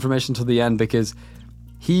saved that information till the end because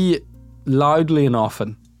he loudly and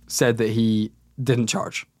often said that he didn't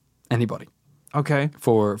charge anybody Okay.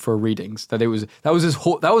 for readings. That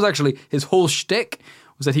was actually his whole shtick,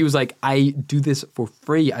 was that he was like, I do this for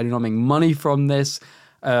free. I do not make money from this.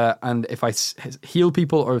 And if I heal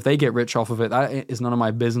people or if they get rich off of it, that is none of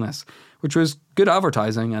my business. Which was good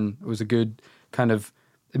advertising, and it was a good kind of,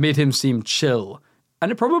 it made him seem chill.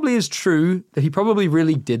 And it probably is true that he probably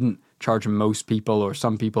really didn't charge most people or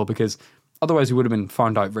some people, because otherwise he would have been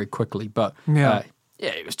found out very quickly. But Yeah.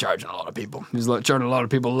 he was charging a lot of people. He was charging a lot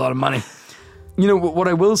of people a lot of money. You know, what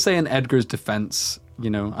I will say in Edgar's defense,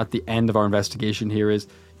 you know, at the end of our investigation here is,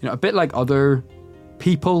 you know, a bit like other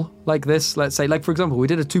people like this, let's say, like for example, we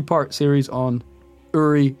did a 2-part series on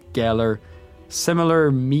Uri Geller,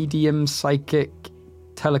 similar medium psychic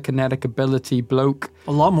telekinetic ability bloke.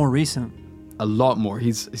 A lot more recent. A lot more.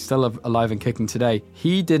 He's still alive and kicking today.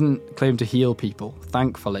 He didn't claim to heal people,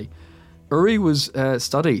 thankfully. Uri was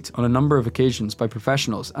studied on a number of occasions by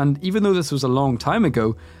professionals, and even though this was a long time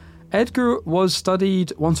ago, Edgar was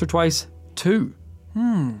studied once or twice too.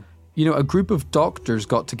 You know, a group of doctors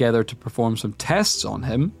got together to perform some tests on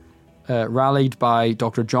him, rallied by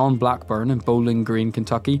Dr. John Blackburn in Bowling Green,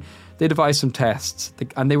 Kentucky. They devised some tests,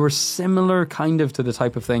 and they were similar kind of to the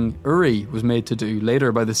type of thing Uri was made to do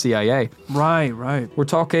later by the CIA. Right. We're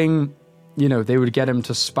talking, you know, they would get him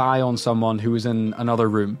to spy on someone who was in another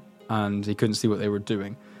room and he couldn't see what they were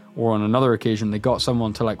doing. Or on another occasion, they got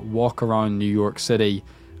someone to walk around New York City,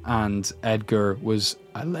 and Edgar was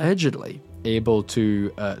allegedly able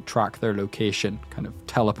to track their location kind of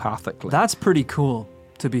telepathically. That's pretty cool,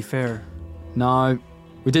 to be fair. Now,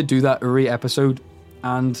 we did do that Uri episode,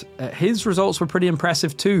 and his results were pretty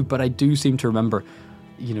impressive too, but I do seem to remember,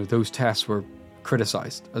 you know, those tests were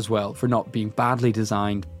criticised as well for not being badly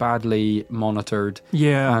designed, badly monitored.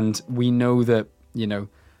 Yeah. And we know that, you know,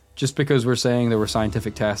 just because we're saying there were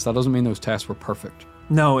scientific tests, that doesn't mean those tests were perfect.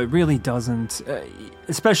 No, it really doesn't.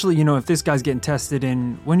 Especially, you know, if this guy's getting tested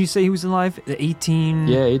in, when you say he was alive, the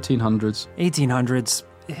 1800s. 1800s.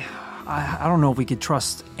 I don't know if we could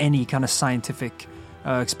trust any kind of scientific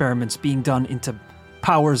experiments being done into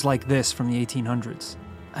powers like this from the 1800s.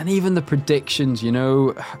 And even the predictions, you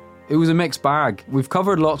know, it was a mixed bag. We've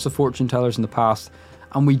covered lots of fortune tellers in the past,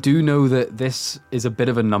 and we do know that this is a bit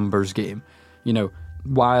of a numbers game. You know,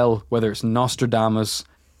 while whether it's Nostradamus,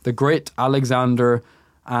 the great Alexander,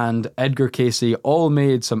 and Edgar Cayce all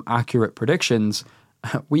made some accurate predictions,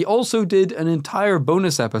 we also did an entire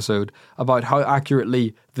bonus episode about how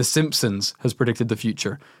accurately The Simpsons has predicted the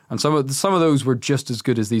future. And some of those were just as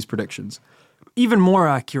good as these predictions. Even more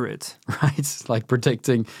accurate. Right? Like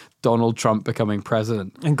predicting Donald Trump becoming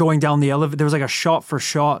president. And going down the elevator, there was like a shot for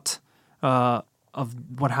shot of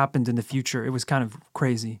what happened in the future. It was kind of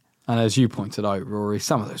crazy. And as you pointed out, Rory,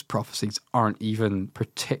 some of those prophecies aren't even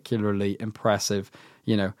particularly impressive.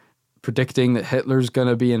 You know, predicting that Hitler's going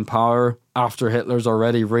to be in power after Hitler's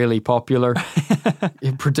already really popular.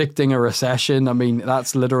 Predicting a recession. I mean,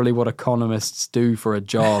 that's literally what economists do for a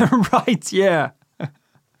job. Right, yeah.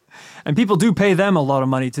 And people do pay them a lot of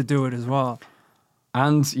money to do it as well.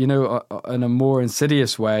 And, you know, in a more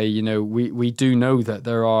insidious way, you know, we do know that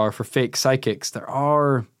there are, for fake psychics, there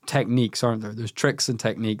are techniques, aren't there? There's tricks and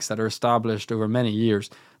techniques that are established over many years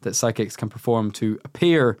that psychics can perform to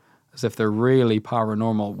appear as if they're really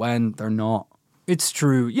paranormal when they're not. It's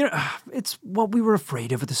true. You know, it's what we were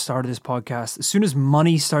afraid of at the start of this podcast. As soon as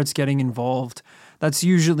money starts getting involved, that's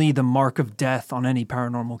usually the mark of death on any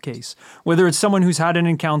paranormal case. Whether it's someone who's had an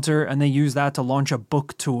encounter and they use that to launch a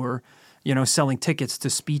book tour, you know, selling tickets to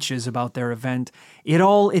speeches about their event,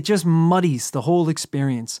 it just muddies the whole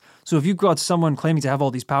experience. So if you've got someone claiming to have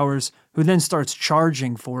all these powers who then starts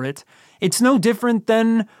charging for it, it's no different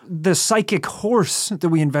than the psychic horse that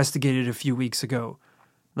we investigated a few weeks ago.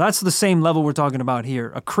 That's the same level we're talking about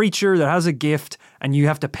here. A creature that has a gift and you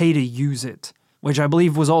have to pay to use it, which I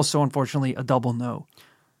believe was also, unfortunately, a double no.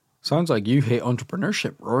 Sounds like you hate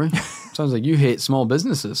entrepreneurship, Rory. Sounds like you hate small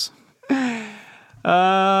businesses.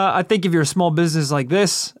 I think if you're a small business like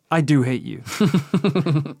this, I do hate you.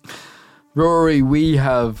 Rory, we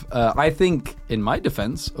have, I think, in my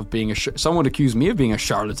defense of being someone accused me of being a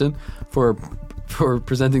charlatan for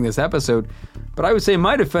presenting this episode. But I would say in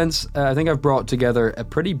my defense, I think I've brought together a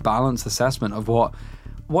pretty balanced assessment of what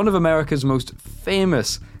one of America's most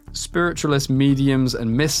famous spiritualist mediums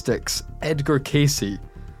and mystics, Edgar Cayce,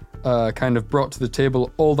 kind of brought to the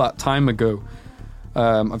table all that time ago.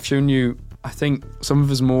 I've shown you, I think, some of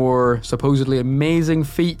his more supposedly amazing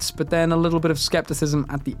feats, but then a little bit of skepticism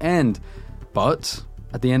at the end. But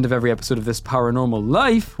at the end of every episode of This Paranormal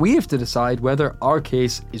Life, we have to decide whether our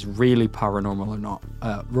case is really paranormal or not.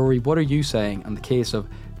 Rory, what are you saying on the case of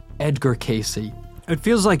Edgar Cayce? It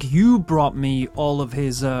feels like you brought me all of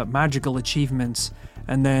his magical achievements,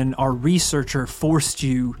 and then our researcher forced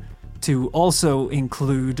you to also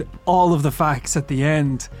include all of the facts at the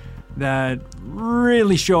end that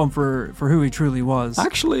really show him for who he truly was.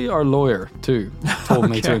 Actually, our lawyer, too, told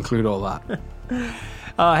me to include all that.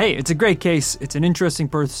 Hey, it's a great case. It's an interesting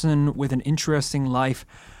person with an interesting life.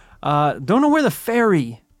 Don't know where the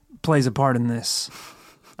fairy plays a part in this.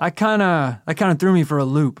 That kind of threw me for a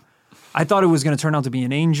loop. I thought it was going to turn out to be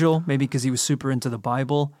an angel, maybe because he was super into the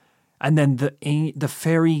Bible. And then the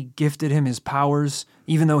fairy gifted him his powers,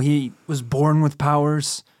 even though he was born with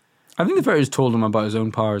powers. I think the fairies told him about his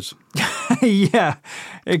own powers. Yeah,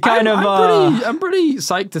 I'm pretty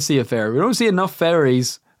psyched to see a fairy. We don't see enough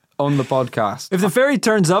fairies on the podcast. If the fairy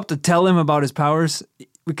turns up to tell him about his powers,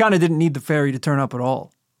 we kind of didn't need the fairy to turn up at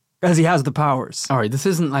all, as he has the powers. All right, this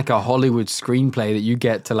isn't like a Hollywood screenplay that you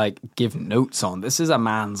get to like give notes on. This is a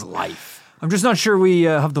man's life. I'm just not sure we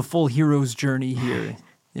have the full hero's journey here.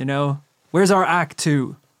 You know, where's our act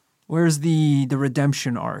 2? Where's the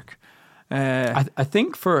redemption arc? I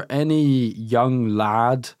think for any young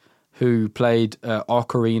lad who played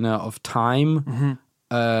Ocarina of Time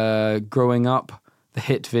growing up, the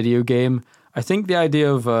hit video game, I think the idea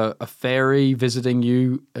of a fairy visiting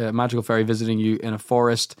you, a magical fairy visiting you in a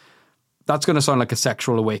forest, that's going to sound like a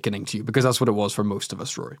sexual awakening to you, because that's what it was for most of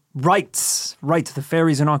us, Rory. Right. The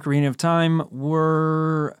fairies in Ocarina of Time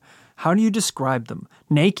were, how do you describe them?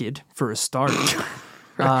 Naked, for a start.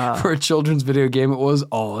 For a children's video game, it was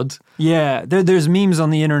odd. Yeah, there's memes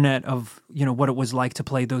on the internet of, you know, what it was like to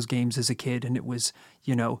play those games as a kid, and it was,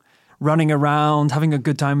 you know, running around, having a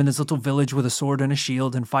good time in this little village with a sword and a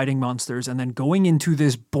shield and fighting monsters, and then going into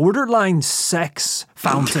this borderline sex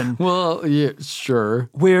fountain. Well, yeah, sure.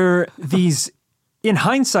 Where these, in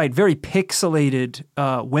hindsight, very pixelated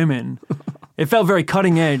women, it felt very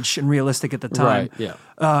cutting edge and realistic at the time. Right, yeah.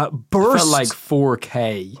 It felt like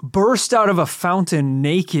 4K. Burst out of a fountain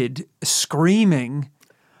naked, screaming,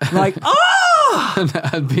 like, ah!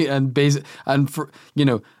 and for, you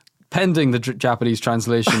know, pending the Japanese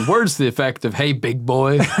translation, words to the effect of, "Hey, big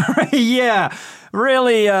boy." Yeah,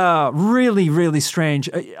 really strange.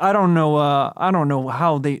 I don't know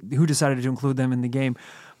who decided to include them in the game,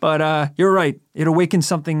 but you're right. It awakens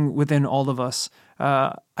something within all of us.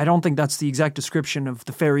 I don't think that's the exact description of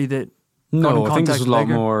the fairy that. No, I think this was a lot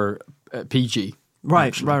more PG.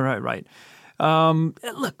 Right. Look,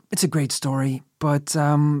 it's a great story, but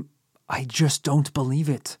I just don't believe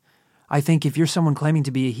it. I think if you're someone claiming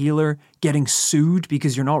to be a healer, getting sued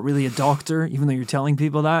because you're not really a doctor, even though you're telling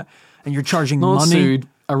people that, and you're charging not money. Sued,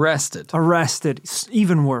 arrested. It's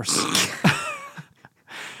even worse.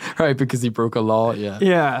 Right, because he broke a law, yeah.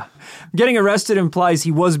 Yeah. Getting arrested implies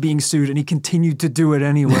he was being sued and he continued to do it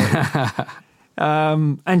anyway.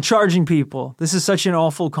 And charging people. This is such an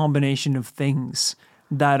awful combination of things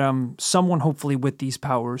that someone hopefully with these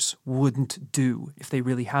powers wouldn't do if they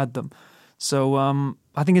really had them. So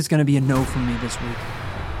I think it's going to be a no from me this week.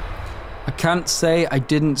 I can't say I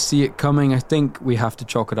didn't see it coming. I think we have to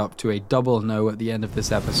chalk it up to a double no at the end of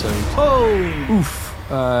this episode. Oh! Oof.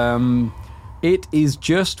 It is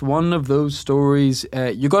just one of those stories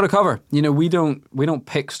you got to cover. You know, we don't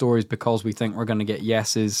pick stories because we think we're going to get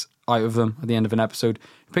yeses out of them at the end of an episode.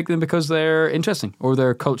 We pick them because they're interesting or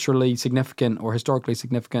they're culturally significant or historically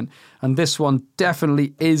significant. And this one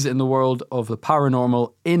definitely is in the world of the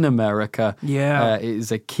paranormal in America. Yeah. It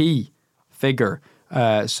is a key figure.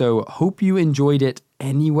 So hope you enjoyed it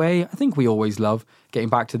anyway. I think we always love getting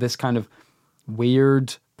back to this kind of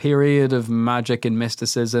weird period of magic and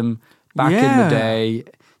mysticism. Back in the day,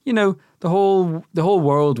 you know, the whole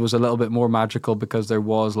world was a little bit more magical because there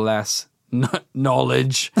was less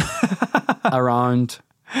knowledge around.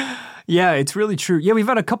 Yeah, it's really true. Yeah, we've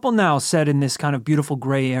had a couple now set in this kind of beautiful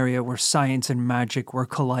gray area where science and magic were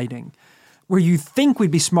colliding, where you think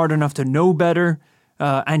we'd be smart enough to know better,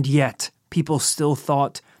 and yet people still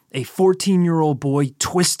thought a 14-year-old boy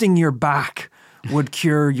twisting your back would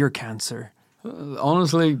cure your cancer.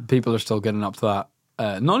 Honestly, people are still getting up to that.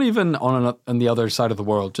 Not even on the other side of the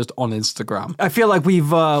world, just on Instagram. I feel like we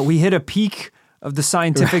hit a peak of the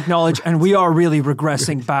scientific knowledge, and we are really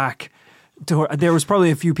regressing back. There was probably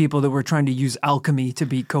a few people that were trying to use alchemy to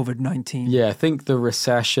beat COVID-19. Yeah, I think the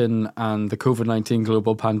recession and the COVID-19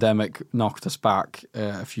 global pandemic knocked us back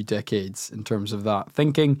a few decades in terms of that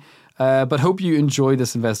thinking. But hope you enjoy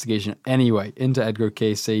this investigation anyway into Edgar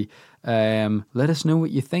Cayce. Let us know what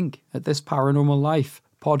you think at This Paranormal Life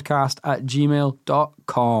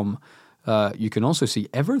podcast@gmail.com. You can also see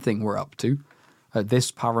everything we're up to at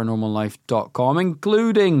thisparanormallife.com,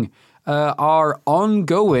 including our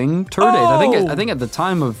ongoing tour days. I think at the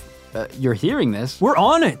time of you're hearing this, we're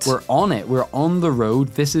on it. We're on the road.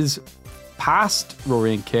 This is past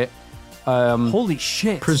Rory and Kit. Holy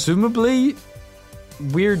shit. Presumably,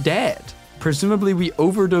 we're dead. Presumably, we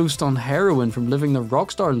overdosed on heroin from living the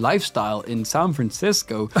rockstar lifestyle in San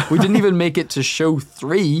Francisco. We didn't even make it to show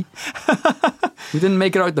 3. We didn't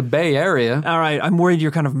make it out the Bay Area. All right, I'm worried you're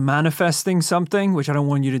kind of manifesting something, which I don't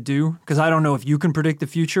want you to do, because I don't know if you can predict the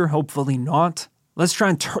future. Hopefully not. Let's try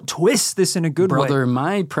and twist this in a good way. Brother,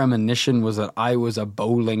 my premonition was that I was a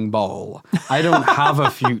bowling ball. I don't have a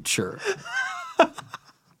future.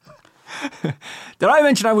 Did I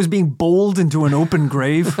mention I was being bowled into an open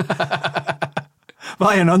grave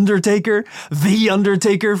by an Undertaker? The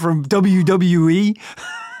Undertaker from WWE?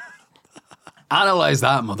 Analyze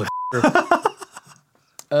that, motherfucker.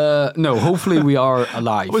 No, hopefully we are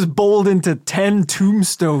alive. I was bowled into 10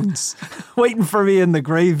 tombstones waiting for me in the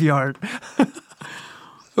graveyard.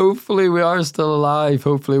 Hopefully we are still alive.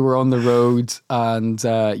 Hopefully we're on the road. And,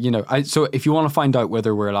 so if you want to find out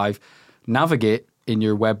whether we're alive, navigate in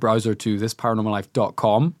your web browser to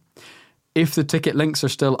thisparanormallife.com. If the ticket links are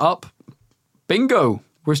still up, bingo,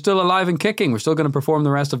 we're still alive and kicking. We're still going to perform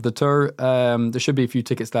the rest of the tour. There should be a few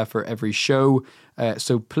tickets left for every show.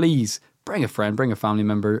 So please bring a friend, bring a family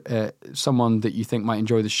member, someone that you think might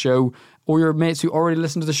enjoy the show, or your mates who already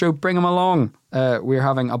listen to the show, bring them along. We're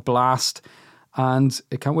having a blast and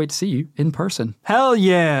I can't wait to see you in person. Hell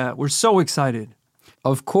yeah, we're so excited.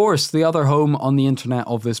 Of course, the other home on the internet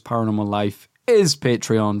of This Paranormal Life is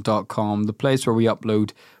patreon.com, the place where we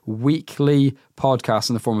upload weekly podcasts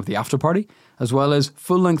in the form of the After Party, as well as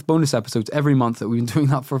full-length bonus episodes every month that we've been doing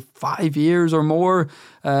that for 5 years or more.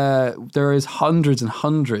 There is hundreds and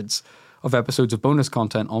hundreds of episodes of bonus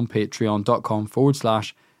content on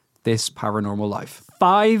patreon.com/This Paranormal Life.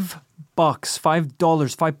 $5, $5,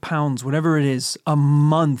 £5, whatever it is, a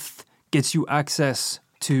month gets you access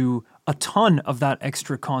to a ton of that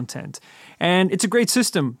extra content. And it's a great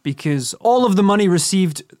system because all of the money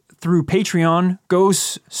received through Patreon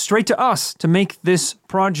goes straight to us to make this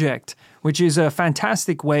project, which is a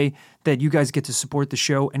fantastic way that you guys get to support the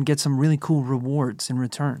show and get some really cool rewards in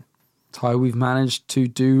return. It's how we've managed to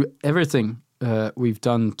do everything we've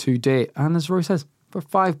done to date. And as Roy says, for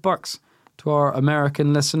 $5 to our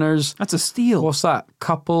American listeners. That's a steal. What's that?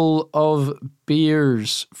 Couple of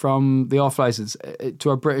beers from the off license. To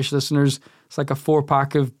our British listeners, it's like a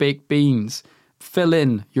 4-pack of baked beans. Fill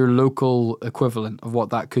in your local equivalent of what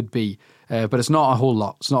that could be. But it's not a whole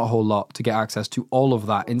lot. It's not a whole lot to get access to all of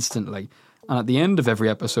that instantly. And at the end of every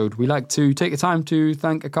episode, we like to take the time to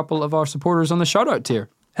thank a couple of our supporters on the shout-out tier.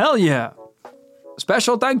 Hell yeah.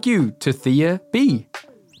 Special thank you to Thea B.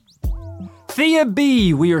 Thea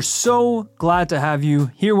B, we are so glad to have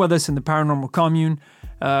you here with us in the Paranormal Commune.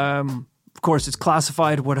 Of course, it's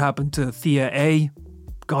classified what happened to Thea A.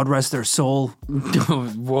 God rest their soul.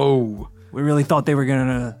 Whoa. We really thought they were going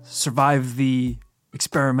to survive the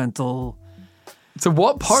experimental. So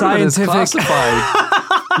what part of it is classified?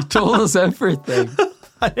 You told us everything.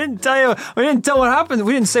 I didn't tell you. We didn't tell what happened.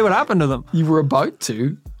 We didn't say what happened to them. You were about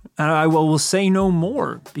to. And I will say no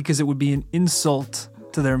more because it would be an insult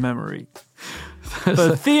to their memory.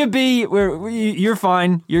 But Thea B, you're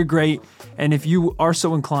fine. You're great. And if you are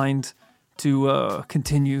so inclined to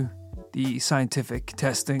continue the scientific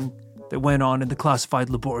testing that went on in the classified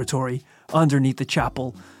laboratory underneath the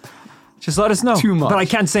chapel, just let us know. Too much. But I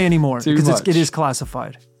can't say anymore because much. it is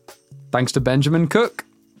classified. Thanks to Benjamin Cook.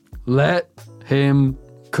 Let him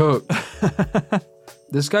cook.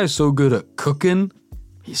 This guy's so good at cooking,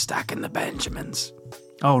 he's stacking the Benjamins.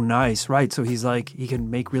 Oh, nice. Right. So he's like, he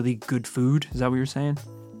can make really good food. Is that what you're saying?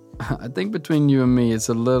 I think between you and me, it's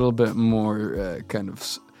a little bit more kind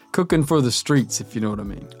of cooking for the streets, if you know what I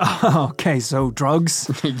mean. Okay. So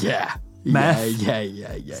drugs? Yeah. Meth? Yeah.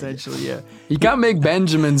 Essentially, yeah. You can't make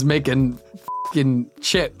Benjamins making f***ing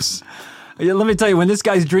chips. Yeah, let me tell you, when this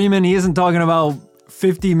guy's dreaming, he isn't talking about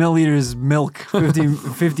 50 milliliters milk,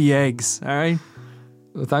 50 eggs, all right?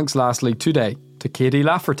 Well, thanks lastly today to Katie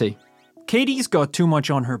Lafferty. Katie's got too much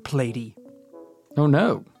on her platey. Oh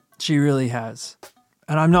no. She really has.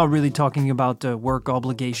 And I'm not really talking about work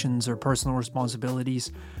obligations or personal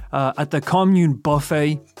responsibilities. At the commune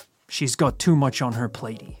buffet, she's got too much on her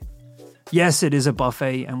platey. Yes, it is a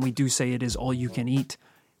buffet, and we do say it is all you can eat,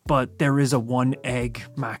 but there is a 1 egg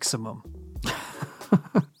maximum.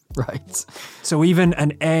 Right. So even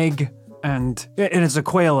an egg, and it's a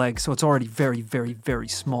quail egg, so it's already very, very, very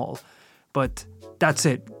small. But that's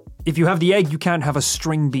it. If you have the egg, you can't have a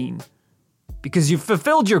string bean. Because you've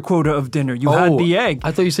fulfilled your quota of dinner. You had the egg.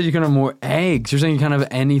 I thought you said you can have more eggs. You're saying you can't have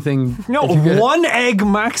anything. No, 1 egg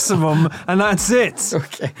maximum, and that's it.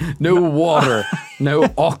 Okay. No water.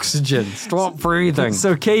 No oxygen. Stop breathing.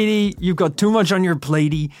 So, Katie, you've got too much on your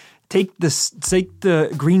platey. Take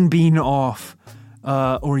the green bean off,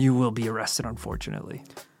 or you will be arrested, unfortunately.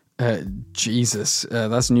 Jesus.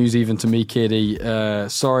 That's news even to me, Katie.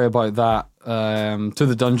 Sorry about that. To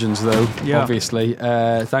the dungeons, though, obviously.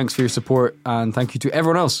 Thanks for your support, and thank you to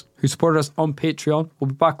everyone else who supported us on Patreon. We'll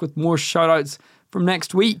be back with more shout-outs from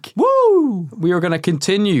next week. Woo! We are going to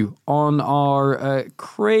continue on our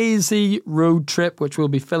crazy road trip, which we'll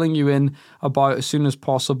be filling you in about as soon as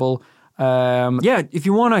possible. If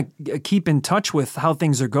you want to keep in touch with how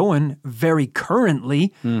things are going very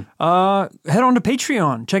currently, head on to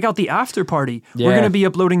Patreon. Check out the after party. Yeah. We're going to be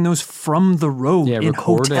uploading those from the road in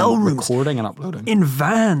hotel rooms. Recording and uploading. In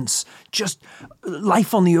vans. Just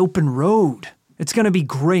life on the open road. It's going to be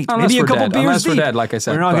great. Unless Maybe a we're couple dead. beers Unless deep. we're dead, like I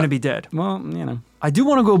said. We're not going to be dead. Well, you know. I do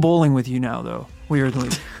want to go bowling with you now, though, weirdly.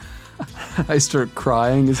 I start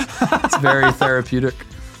crying. It's very therapeutic.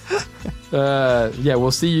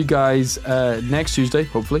 We'll see you guys next Tuesday,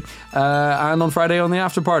 hopefully, and on Friday on the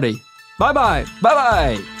after party. Bye-bye.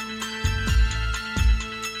 Bye-bye.